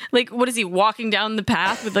be like, what is he walking down the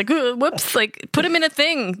path with like, whoops, like put him in a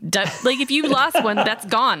thing. Like if you lost one, that's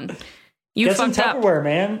gone. You get some fucked up. Tupperware,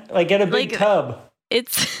 man. Like get a big tub.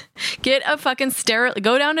 It's get a fucking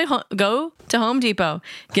go to Home Depot,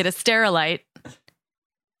 get a Sterilite.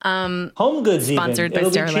 Home Goods sponsored even. by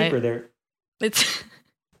It'll Sterilite. be cheaper there. It's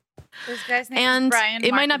This guy's name and is Brian.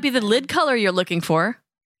 it might not be the lid color you're looking for,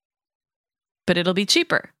 but it'll be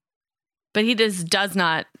cheaper. But he just does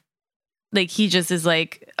not like. He just is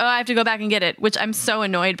like, oh, I have to go back and get it, which I'm so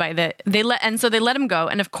annoyed by that. So they let him go,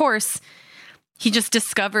 and of course, he just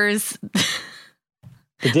discovers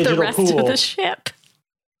the rest pool. of the ship.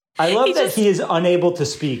 I love that he is unable to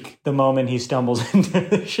speak the moment he stumbles into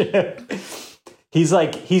the ship.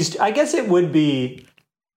 I guess it would be,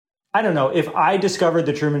 I don't know, if I discovered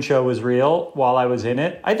the Truman Show was real while I was in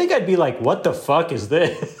it, I think I'd be like, what the fuck is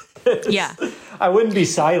this? Yeah. I wouldn't be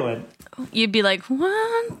silent. You'd be like,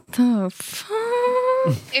 what the fuck?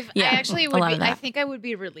 I actually would be, I think I would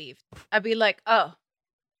be relieved. I'd be like, oh,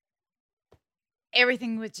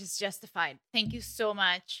 everything was just justified. Thank you so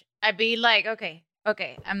much. I'd be like, okay,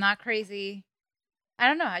 I'm not crazy. I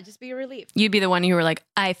don't know. I'd just be relieved. You'd be the one who were like,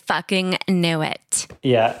 I fucking knew it.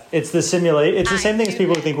 Yeah, it's the simulation. It's the same thing as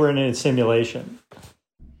people who think we're in a simulation.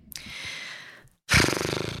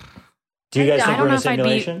 Do you guys think we're in a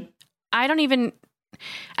simulation? I don't even,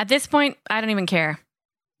 at this point, I don't even care.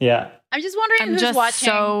 Yeah. I'm just wondering who's just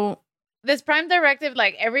watching. This Prime Directive,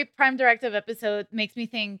 like every Prime Directive episode makes me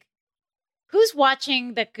think, who's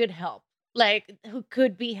watching that could help? Like, who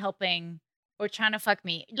could be helping or trying to fuck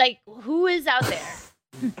me? Like, who is out there?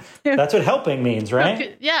 That's what helping means,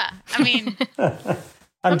 right? Yeah. I mean,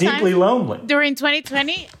 I'm deeply lonely. During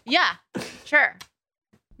 2020? Yeah, sure.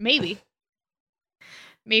 Maybe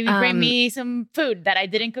bring me some food that I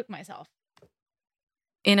didn't cook myself.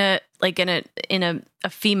 In a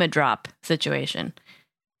FEMA drop situation,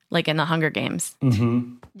 like in the Hunger Games.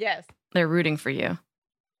 Mm-hmm. Yes. They're rooting for you.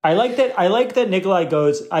 I like that Nikolai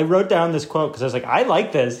goes, I wrote down this quote because I was like, I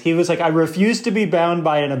like this. He was like, I refuse to be bound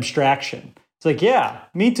by an abstraction. It's like, yeah,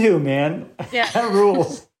 me too, man. Yeah. That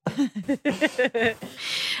rules.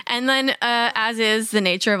 And then, as is the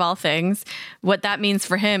nature of all things, what that means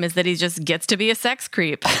for him is that he just gets to be a sex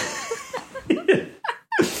creep.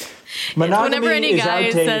 Monogamy is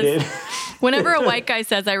outdated. Whenever a white guy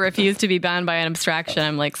says, I refuse to be bound by an abstraction,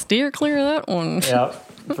 I'm like, steer clear of that one. Yeah,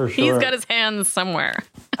 for sure. He's got his hands somewhere.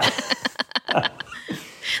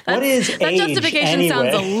 What is that age, justification anyway?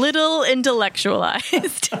 sounds a little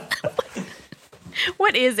intellectualized.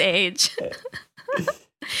 What is age?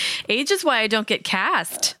 Age is why I don't get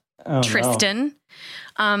cast, Tristan.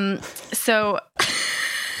 No. So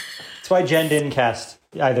that's why Jen didn't cast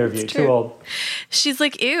either of you. Too old. She's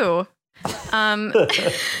like, ew.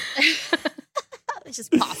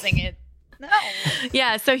 Just pausing it. No.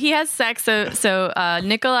 Yeah, so he has sex. So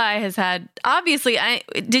Nikolai has had, obviously,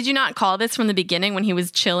 did you not call this from the beginning when he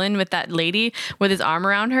was chilling with that lady with his arm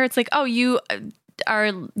around her? It's like, oh, you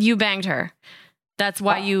banged her. That's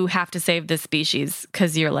why you have to save this species,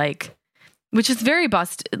 because you're like, which is very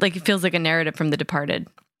like it feels like a narrative from The Departed.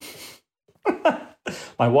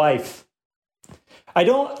 My wife. I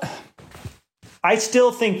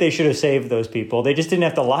still think they should have saved those people. They just didn't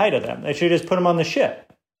have to lie to them. They should have just put them on the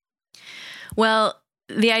ship. Well,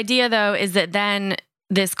 the idea, though, is that then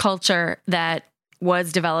this culture that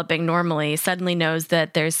was developing normally suddenly knows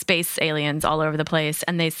that there's space aliens all over the place,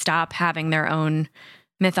 and they stop having their own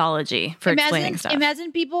mythology for explaining stuff.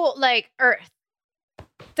 Imagine people like Earth,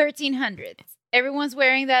 1300s. Everyone's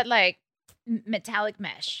wearing that like metallic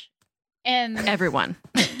mesh. And everyone.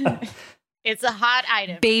 It's a hot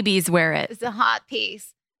item. Babies wear it. It's a hot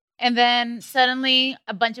piece. And then suddenly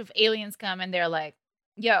a bunch of aliens come and they're like,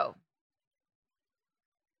 yo,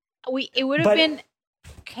 it would have been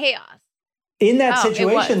chaos. In that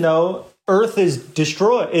situation, though, Earth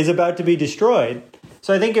is about to be destroyed.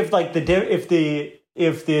 So I think if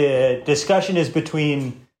the discussion is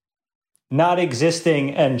between not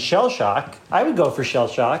existing and shell shock, I would go for shell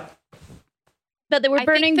shock. But they were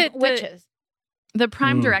burning witches. The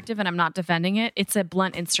prime directive, and I'm not defending it, it's a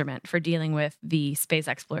blunt instrument for dealing with the space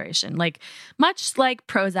exploration. Like, much like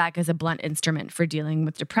Prozac is a blunt instrument for dealing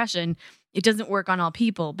with depression, it doesn't work on all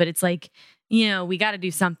people, but it's like, we got to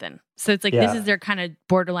do something. So it's like, this is their kind of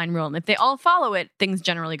borderline rule. And if they all follow it, things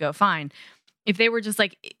generally go fine. If they were just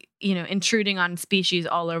like, intruding on species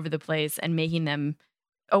all over the place and making them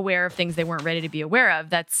aware of things they weren't ready to be aware of,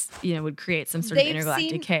 that's, would create some sort of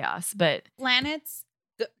intergalactic chaos. But planets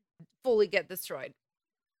fully get destroyed.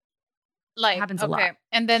 Like, happens a lot.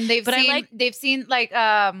 And then they've seen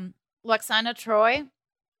Lwaxana Troi.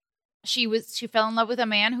 She fell in love with a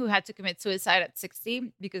man who had to commit suicide at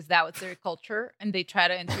 60 because that was their culture, and they try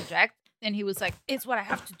to interject. And he was like, "It's what I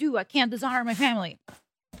have to do. I can't dishonor my family."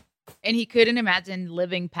 And he couldn't imagine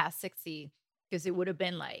living past 60 because it would have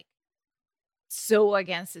been like so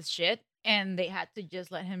against his shit, and they had to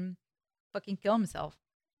just let him fucking kill himself.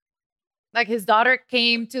 Like, his daughter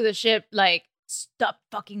came to the ship like, "Stop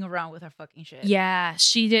fucking around with our fucking shit." Yeah,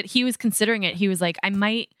 she did. He was considering it. He was like, I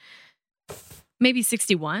might, maybe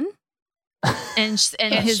 61. And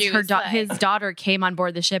his daughter came on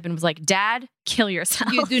board the ship and was like, "Dad, kill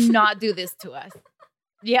yourself. You do not do this to us."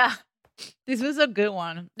 Yeah. This was a good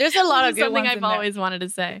one. There's a lot of good ones. Something I've always wanted to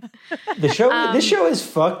say. This show is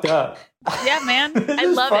fucked up. Yeah, man. I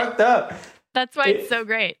love it. Fucked up. That's why it's so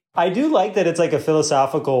great. I do like that it's like a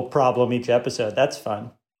philosophical problem each episode. That's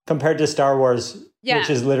fun. Compared to Star Wars, which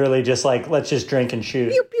is literally just like, let's just drink and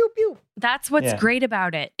shoot. Pew, pew, pew. That's what's great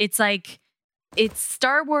about it. It's like,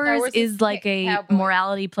 Star Wars is like a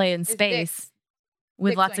morality play in space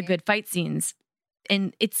with lots of good fight scenes.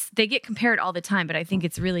 And they get compared all the time, but I think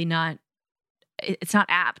it's really not, it's not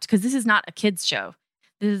apt because this is not a kid's show.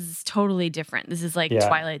 This is totally different. This is like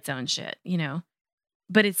Twilight Zone shit,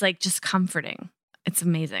 but it's like just comforting. It's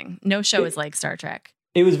amazing. No show is like Star Trek.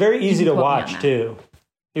 It was very easy to watch too.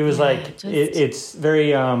 It was it's very,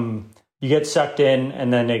 you get sucked in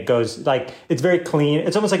and then it goes like, it's very clean.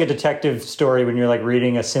 It's almost like a detective story when you're like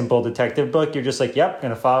reading a simple detective book. You're just like, yep,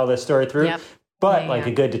 going to follow this story through. Yep. But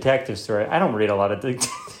a good detective story. I don't read a lot of detective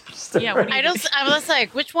stories. Yeah, I was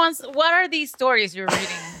like, which ones? What are these stories you're reading?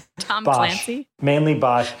 Tom Bosch. Clancy? Mainly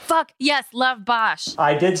Bosch. Fuck, yes, love Bosch.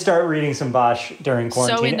 I did start reading some Bosch during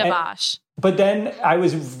quarantine. So into Bosch. But then I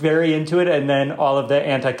was very into it, and then all of the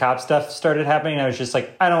anti-cop stuff started happening, and I was just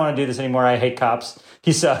like, I don't want to do this anymore. I hate cops.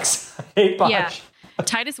 He sucks. I hate Bosch. Yeah.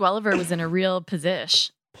 Titus Welliver was in a real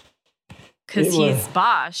position because he's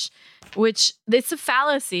Bosch, which it's a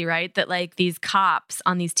fallacy, right? That like these cops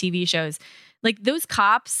on these TV shows, like those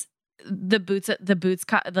cops, the boots,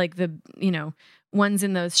 like the, ones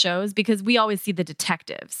in those shows, because we always see the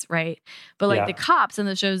detectives, right? But like the cops in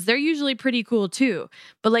the shows, they're usually pretty cool too.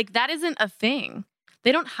 But like that isn't a thing.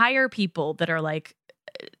 They don't hire people that are like,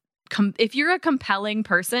 if you're a compelling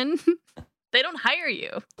person, they don't hire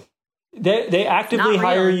you. They actively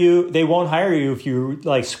hire you. They won't hire you if you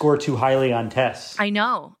like score too highly on tests. I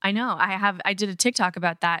know. I did a TikTok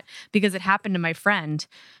about that because it happened to my friend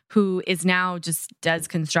who is now just does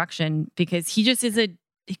construction because he just is a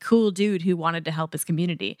cool dude who wanted to help his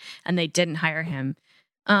community and they didn't hire him.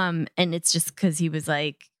 And it's just because he was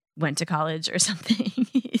like, went to college or something.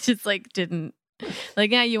 He just like didn't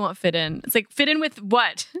like, you won't fit in. It's like, fit in with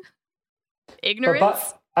what?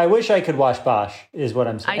 Ignorance? I wish I could watch Bosch, is what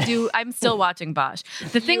I'm saying. I do. I'm still watching Bosch.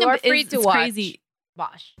 The thing is crazy.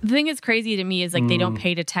 Bosch. The thing is crazy to me is like they don't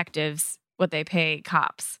pay detectives what they pay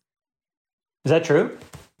cops. Is that true?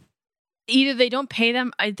 Either they don't pay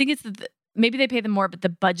them. I think it's maybe they pay them more, but the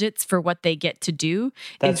budgets for what they get to do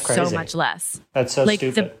is so much less. That's so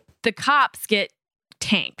stupid. The cops get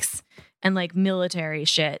tanks and like military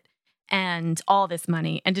shit and all this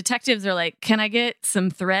money. And detectives are like, can I get some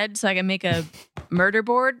thread so I can make a murder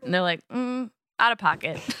board? And they're like, out of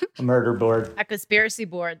pocket. A murder board. A conspiracy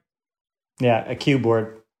board. Yeah, a Q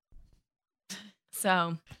board.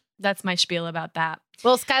 So that's my spiel about that.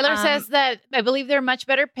 Well, Skylar says that I believe they're much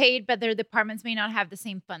better paid, but their departments may not have the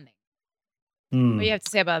same funding. What do you have to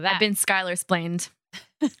say about that? I've been Skylar-splained.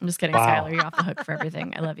 I'm just kidding, Wow. Skylar. You're off the hook for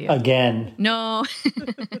everything. I love you. Again. No.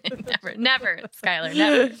 Never, Skylar.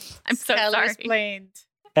 Never. I'm so sorry. Explained.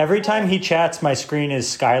 Every time he chats, my screen is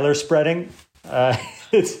Skylar spreading.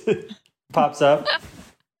 It pops up.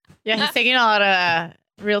 Yeah, he's taking a lot of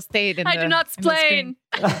real estate. I do not splain.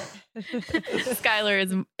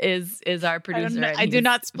 Skylar is our producer. I do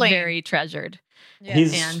not splain. Very treasured. Yeah.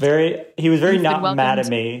 He was very not mad at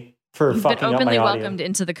me for You've fucking been openly up my audio. welcomed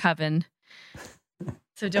into the coven.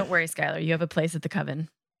 So don't worry, Skylar. You have a place at the coven.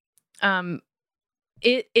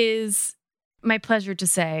 It is my pleasure to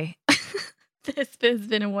say this has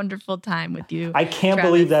been a wonderful time with you. I can't Travis.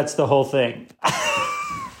 believe that's the whole thing.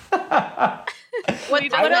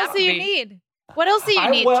 What else do you need? What else do you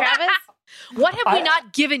need, Travis? What have we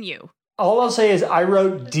not given you? All I'll say is I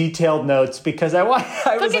wrote detailed notes because I was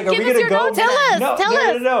like, are we going to go? Tell us.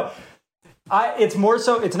 No. It's more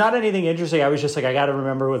so, it's not anything interesting. I was just like, I got to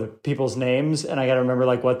remember the people's names and I got to remember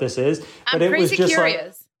like what this is. But I'm it was just curious.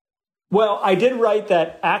 like, well, I did write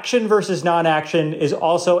that action versus non-action is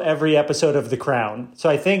also every episode of The Crown. So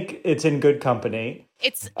I think it's in good company.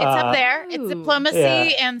 It's up there. It's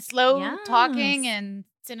diplomacy and slow talking and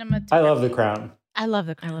cinematography. I love The Crown. I love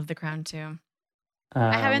The Crown too.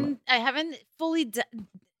 I haven't fully divin.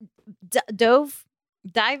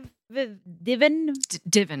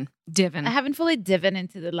 I haven't fully divin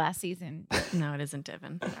into the last season. No, it isn't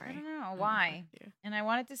divin. Sorry. I don't know why. And I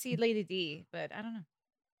wanted to see Lady D, but I don't know.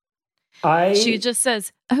 She just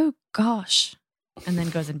says, "Oh gosh," and then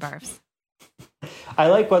goes and barfs. I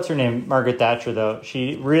like what's her name, Margaret Thatcher, though.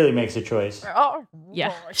 She really makes a choice. Oh,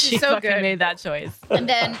 yeah, she's so so good. good. Made that choice. And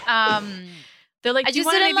then they're like, "Do you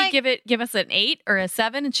want to maybe give us an 8 or a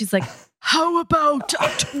 7?" And she's like, "How about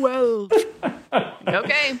a 12?"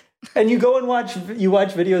 Okay. And you go and watch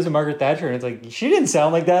videos of Margaret Thatcher, and it's like she didn't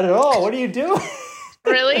sound like that at all. What are you doing?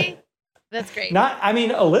 Really? That's great. I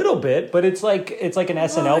mean, a little bit, but it's like an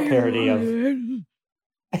SNL parody of.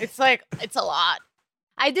 It's like it's a lot.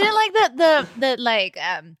 I didn't like the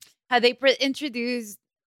how they introduced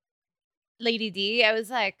Lady D. I was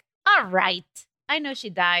like, all right, I know she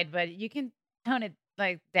died, but you can tone it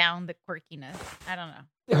like down the quirkiness. I don't know.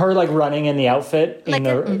 Her like running in the outfit, Like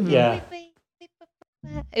yeah.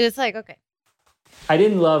 It was like okay. I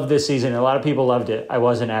didn't love this season. A lot of people loved it. I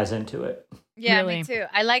wasn't as into it. Yeah, Really? me too.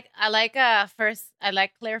 I like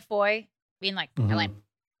Claire Foy being like Philip.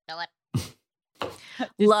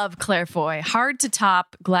 Love Claire Foy. Hard to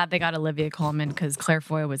top. Glad they got Olivia Colman because Claire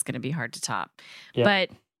Foy was going to be hard to top. Yeah. But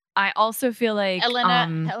I also feel like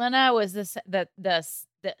Helena was the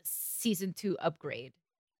season 2 upgrade.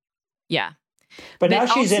 Yeah. But now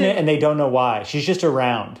she's in it and they don't know why. She's just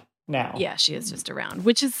around now. Yeah, she is just around,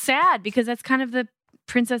 which is sad because that's kind of the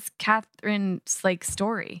Princess Catherine's like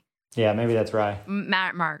story. Yeah, maybe that's right.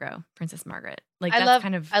 Princess Margaret. Like I that's love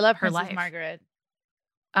kind of I love her Princess life. Margaret.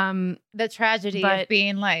 The tragedy of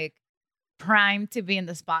being like primed to be in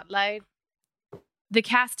the spotlight. The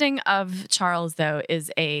casting of Charles though is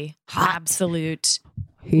a absolute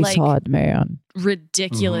He's hot, man.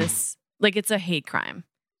 ridiculous. Like it's a hate crime.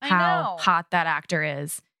 I How know. hot that actor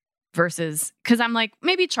is versus because I'm like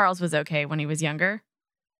maybe Charles was okay when he was younger.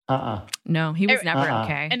 No, he was never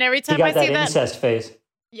okay. And every He time got I that see that, incest face.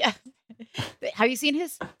 yeah. Have you seen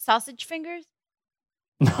his sausage fingers?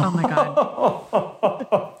 Oh my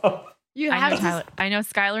god! You I have know to. Tyler. I know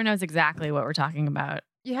Skylar knows exactly what we're talking about.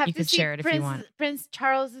 You have You to could see share it if you want. Prince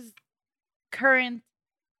Charles's current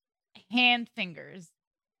hand fingers.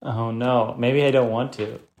 Oh no, maybe I don't want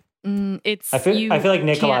to. It's I feel like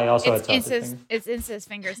Nikolai also had It's sausage incest. fingers. It's incest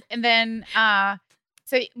fingers, and then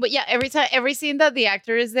but yeah, every scene that the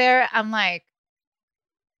actor is there, I'm like,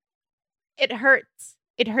 it hurts.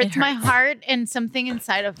 It hurts my heart and something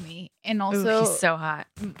inside of me, and also he's so hot.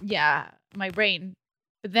 Yeah, my brain.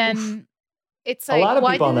 But then it's A like lot of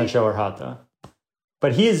why people on do that show are hot though.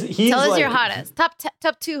 But he's Tell us like, your hottest. Top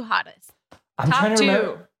 2 hottest. I'm trying to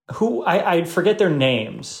remember who I forget their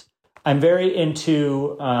names. I'm very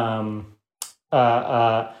into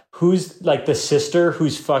who's like the sister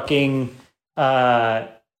who's fucking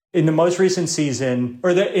in the most recent season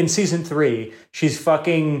in season 3, she's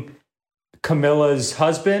fucking Camilla's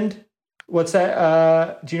husband. What's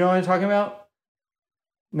that? Do you know what I'm talking about?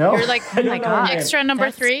 No. You're like, oh my god, extra number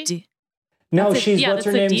 3. No, she's what's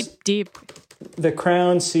her name? Deep. The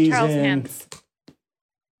Crown season.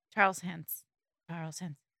 Charles Hens.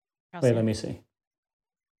 Wait, let me see.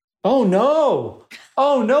 Oh no,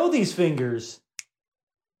 these fingers.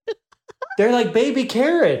 They're like baby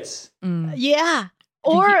carrots. Yeah.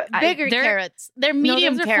 Or bigger carrots. They're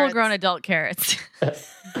medium those are carrots. full-grown adult carrots.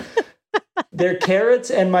 They're carrots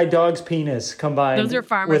and my dog's penis combined. Those are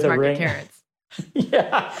farmers with a market ring. carrots.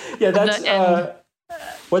 Yeah. That's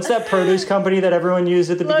what's that produce company that everyone used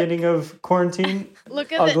at the beginning of quarantine?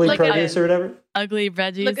 Look at Ugly Produce or whatever. Ugly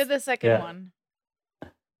veggies. Look at the second one.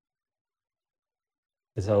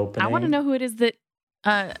 Is opening. I want to know who it is that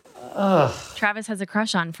Travis has a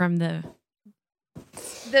crush on from the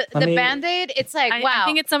Band-Aid. It's like, wow. I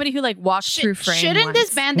think it's somebody who like walked through frame. Shouldn't this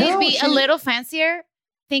once. Band-Aid be a little fancier?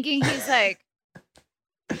 Thinking he's like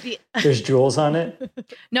There's jewels on it.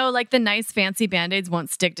 No, like the nice fancy Band-Aids won't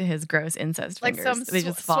stick to his gross incest fingers. Like some they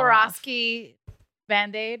just fall off. Swarovski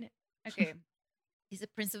Band-Aid. Okay. He's a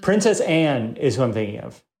Princess Anne is who I'm thinking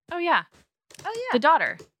of. Oh yeah. Oh yeah. The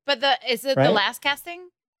daughter. But is it Right? the last casting?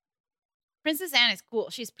 Princess Anne is cool.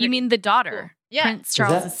 She's pretty. You mean the daughter? Cool. Yeah. Prince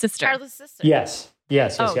Charles' sister. Charles' sister. Yes.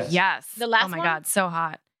 Oh, yes. The last Oh my one? God, so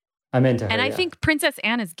hot. I'm into her. And I yeah. think Princess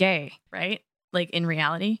Anne is gay, right? Like in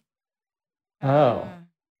reality. Oh.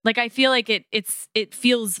 Like I feel like it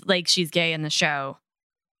feels like she's gay in the show.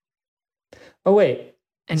 Oh wait.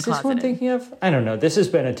 And Is this what I'm closeted. thinking of? I don't know. This has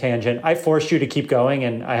been a tangent. I forced you to keep going,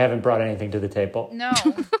 and I haven't brought anything to the table. No.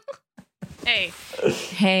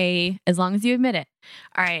 Hey, as long as you admit it.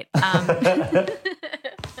 All right.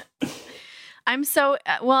 I'm so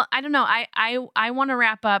well. I don't know. I want to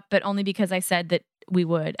wrap up, but only because I said that we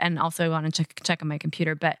would, and also I want to check on my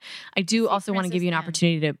computer. But I do also want to give you an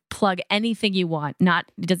opportunity to plug anything you want. It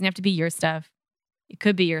doesn't have to be your stuff. It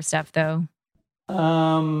could be your stuff though.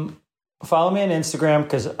 Follow me on Instagram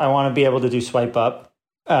because I want to be able to do swipe up,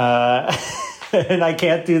 and I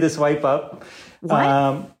can't do the swipe up.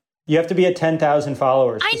 What? You have to be at 10,000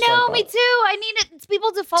 followers. I know, me too. I need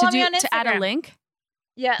people to follow me on Instagram. To add a link?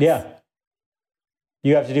 Yes. Yeah.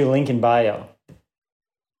 You have to do link in bio.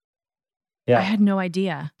 Yeah. I had no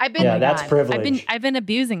idea. I've been. Yeah, that's privilege. I've been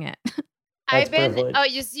abusing it. I've been. Oh,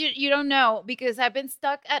 you don't know because I've been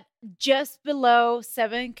stuck at just below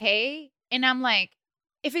 7K, and I'm like,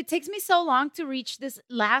 if it takes me so long to reach this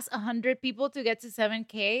last 100 people to get to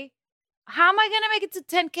 7K, how am I gonna make it to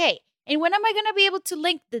 10K? And when am I gonna be able to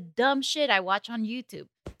link the dumb shit I watch on YouTube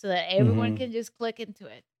so that everyone can just click into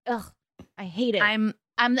it? Ugh, I hate it. I'm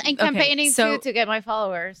campaigning to get my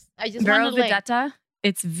followers. I just Vero want to link. Vedetta.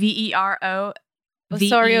 It's VERO.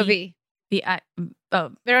 Osorio V.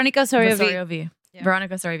 Veronica Osorio V. Osorio V. Yeah.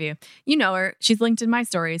 Veronica Osorio V. You know her. She's linked in my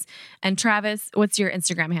stories. And Travis, what's your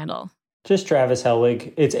Instagram handle? Just Travis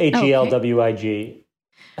Helwig. It's HELWIG.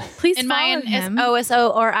 Please and follow mine him. is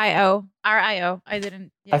OSORIO. RIO. I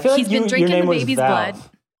didn't. Yeah. I feel like He's been drinking your name the was baby's Val. blood.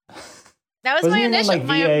 That was Wasn't my your name initial.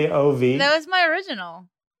 like VAOV? That was my original.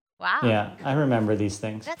 Wow. Yeah, I remember these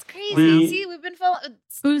things. That's crazy. See, we've been following.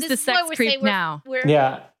 Who's the sex creep now?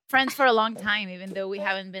 We're friends for a long time, even though we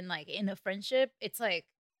haven't been like in a friendship. It's like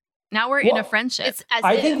now we're in a friendship. It's as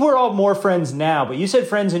I if. think we're all more friends now, but you said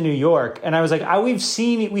friends in New York, and I was like,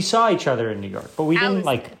 we saw each other in New York, but we didn't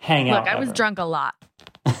hang out. Look, I was ever. drunk a lot.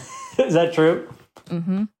 Is that true?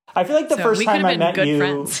 Mm-hmm. I feel like the first time I met you,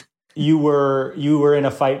 friends. you were in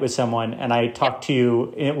a fight with someone, and I talked to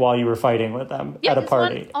you while you were fighting with them at a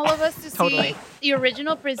party. Want all of us to see the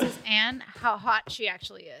original Princess Anne, how hot she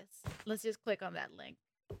actually is. Let's just click on that link.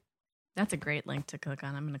 That's a great link to click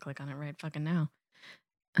on. I'm going to click on it right fucking now.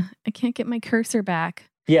 I can't get my cursor back.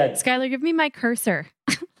 Yeah. Skylar, give me my cursor.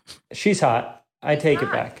 She's hot. I take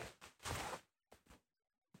it back.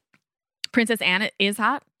 Princess Anne is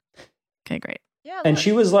hot? Okay, great. Yeah. And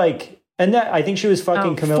she was like, I think she was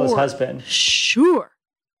fucking Camilla's husband. Sure.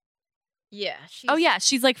 Yeah.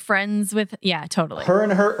 She's like friends with, totally. Her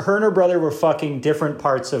and her brother were fucking different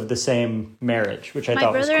parts of the same marriage, which I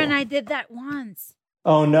thought was cool. My brother and I did that once.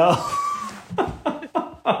 Oh no.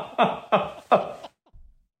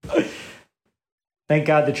 Thank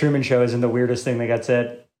God the Truman Show isn't the weirdest thing that got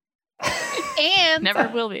said. And never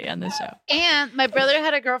will be on this show. And my brother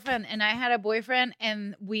had a girlfriend and I had a boyfriend,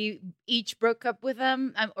 and we each broke up with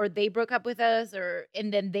them, or they broke up with us,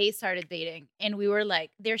 and then they started dating, and we were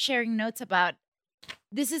like, they're sharing notes about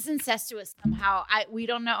this is incestuous somehow. We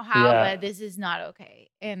don't know how, but this is not okay.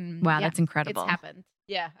 And wow, that's incredible. It's happened.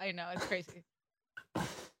 Yeah, I know, it's crazy.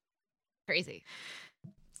 Crazy.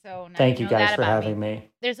 So now thank you guys for having me.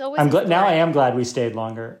 There's always. Now I am glad we stayed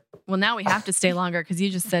longer. Well, now we have to stay longer because you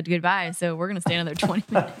just said goodbye, so we're gonna stay another 20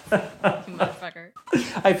 minutes. You motherfucker.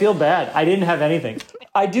 I feel bad. I didn't have anything.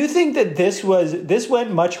 I do think that this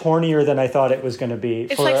went much hornier than I thought it was going to be.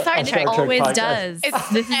 It's like Star Trek. It always does.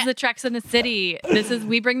 This is the Treks in the City.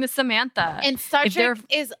 We bring the Samantha. And Star Trek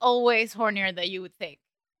is always hornier than you would think.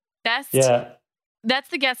 That's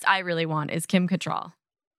the guest I really want is Kim Cattrall.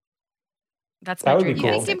 That's my dream. Be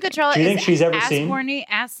cool. You think Kim Cattrall do you think she's ever as seen? horny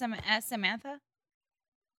as Samantha?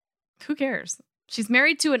 Who cares? She's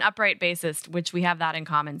married to an upright bassist, which we have that in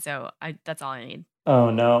common. So that's all I need.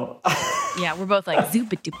 Oh no. Yeah, we're both like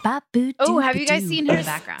zoop-a-doop-bop-boo. Oh, have you guys seen her in the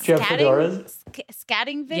background?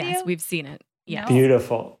 Scatting video? Yes, we've seen it. Yeah,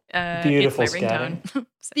 beautiful, beautiful it's my scatting.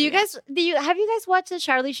 ringtone. Have you guys watched the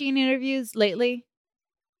Charlie Sheen interviews lately?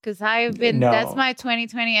 Because I've been. No. That's my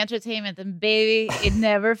 2020 entertainment, and baby, it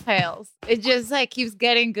never fails. It just like keeps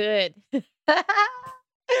getting good.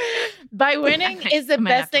 By winning is the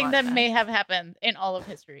best thing that may have happened in all of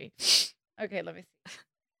history. Okay, let me see.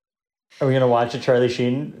 Are we going to watch a Charlie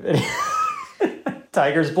Sheen video?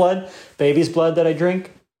 Tiger's blood? Baby's blood that I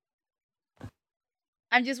drink?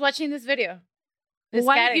 I'm just watching this video.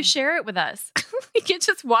 Why don't you share it with us? We can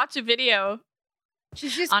just watch a video.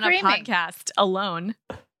 She's just on screaming. A podcast alone.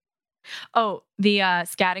 Oh, the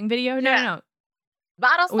scatting video? No.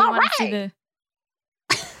 Bottles not right. See the...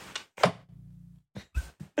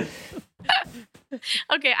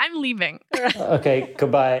 Okay, I'm leaving. Okay,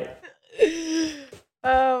 goodbye.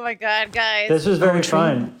 Oh my God, guys. This was very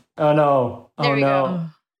fun. Oh no. There we no.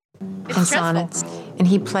 Go. And sonnets. And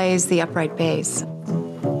he plays the upright bass.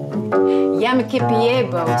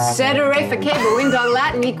 Yamakipiebo, sedere facebo, in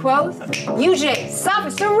Latin he quoth, Uge,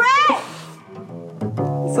 saphisere!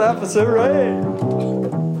 Saphisere!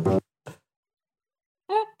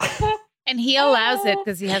 And he allows it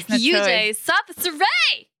because he has no choice.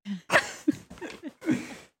 Saphisere!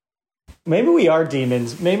 Maybe we are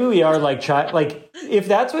demons. Maybe we are like if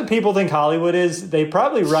that's what people think Hollywood is, they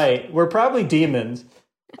probably right. We're probably demons.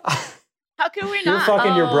 How can we not? You're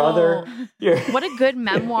fucking your brother. What a good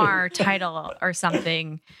memoir title or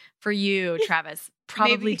something for you, Travis.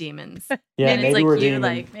 Probably demons. Yeah, maybe like we're you, demons.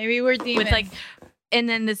 like maybe we're demons. With and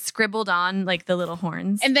then the scribbled on like the little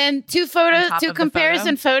horns. And then two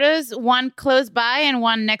comparison photos, one close by and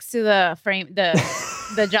one next to the frame,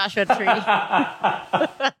 the Joshua tree.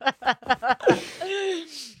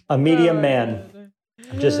 A medium man.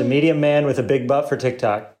 Just a medium man with a big butt for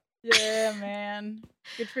TikTok. Yeah, man.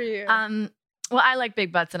 Good for you. Well, I like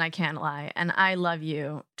big butts and I can't lie. And I love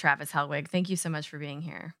you, Travis Helwig. Thank you so much for being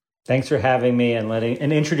here. Thanks for having me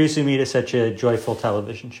and introducing me to such a joyful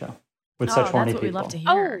television show with such horny people. That's what we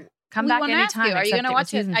love to hear. Come back anytime. Are you going to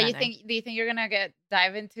watch it? Do you think you're going to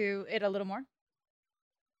dive into it a little more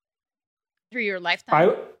through your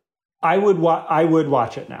lifetime? I would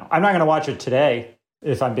watch it now. I'm not going to watch it today,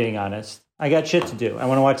 if I'm being honest. I got shit to do. I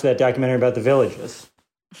want to watch that documentary about the villages.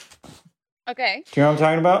 Okay. Do you know what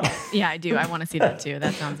I'm talking about? Yeah, I do. I want to see that too.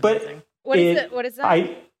 That sounds amazing. What is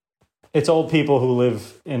that? It's old people who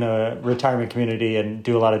live in a retirement community and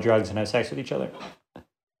do a lot of drugs and have sex with each other.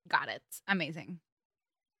 Got it. Amazing.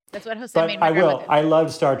 That's what Jose but made my I grandma will. do. I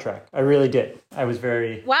loved Star Trek. I really did. I was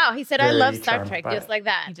very... Wow, he said I love Star Trek just like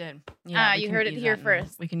that. He did. Yeah, you heard it here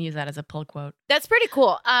first. We can use that as a pull quote. That's pretty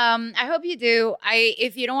cool. I hope you do.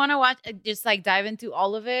 If you don't want to watch, just like dive into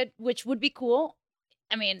all of it, which would be cool.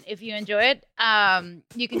 I mean, if you enjoy it,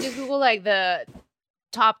 you can just Google like the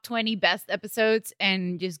top 20 best episodes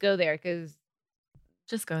and just go there because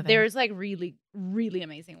just go there. There's like really, really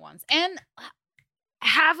amazing ones. And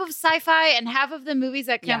half of sci-fi and half of the movies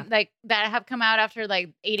that that have come out after like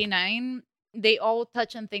 89, they all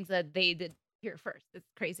touch on things that they did here first. It's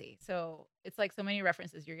crazy. So it's like so many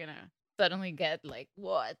references you're gonna suddenly get like,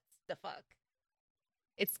 what the fuck?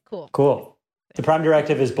 It's cool. Cool. The Prime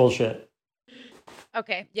Directive is bullshit.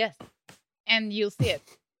 Okay, yes. And you'll see it.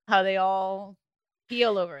 How they all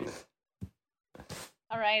peel over it.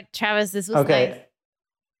 All right, Travis, this was nice.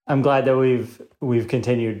 I'm glad that we've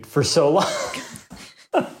continued for so long.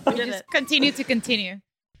 We just continue to continue.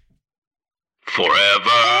 Forever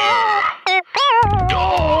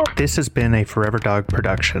Dog. This has been a Forever Dog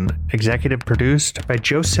production, executive produced by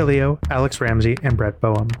Joe Cilio, Alex Ramsey, and Brett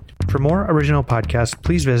Boehm. For more original podcasts,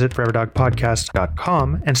 please visit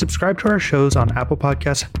foreverdogpodcast.com and subscribe to our shows on Apple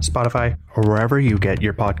Podcasts, Spotify, or wherever you get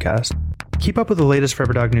your podcasts. Keep up with the latest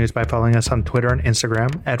Forever Dog news by following us on Twitter and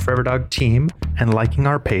Instagram at Forever Dog Team and liking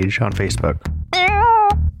our page on Facebook.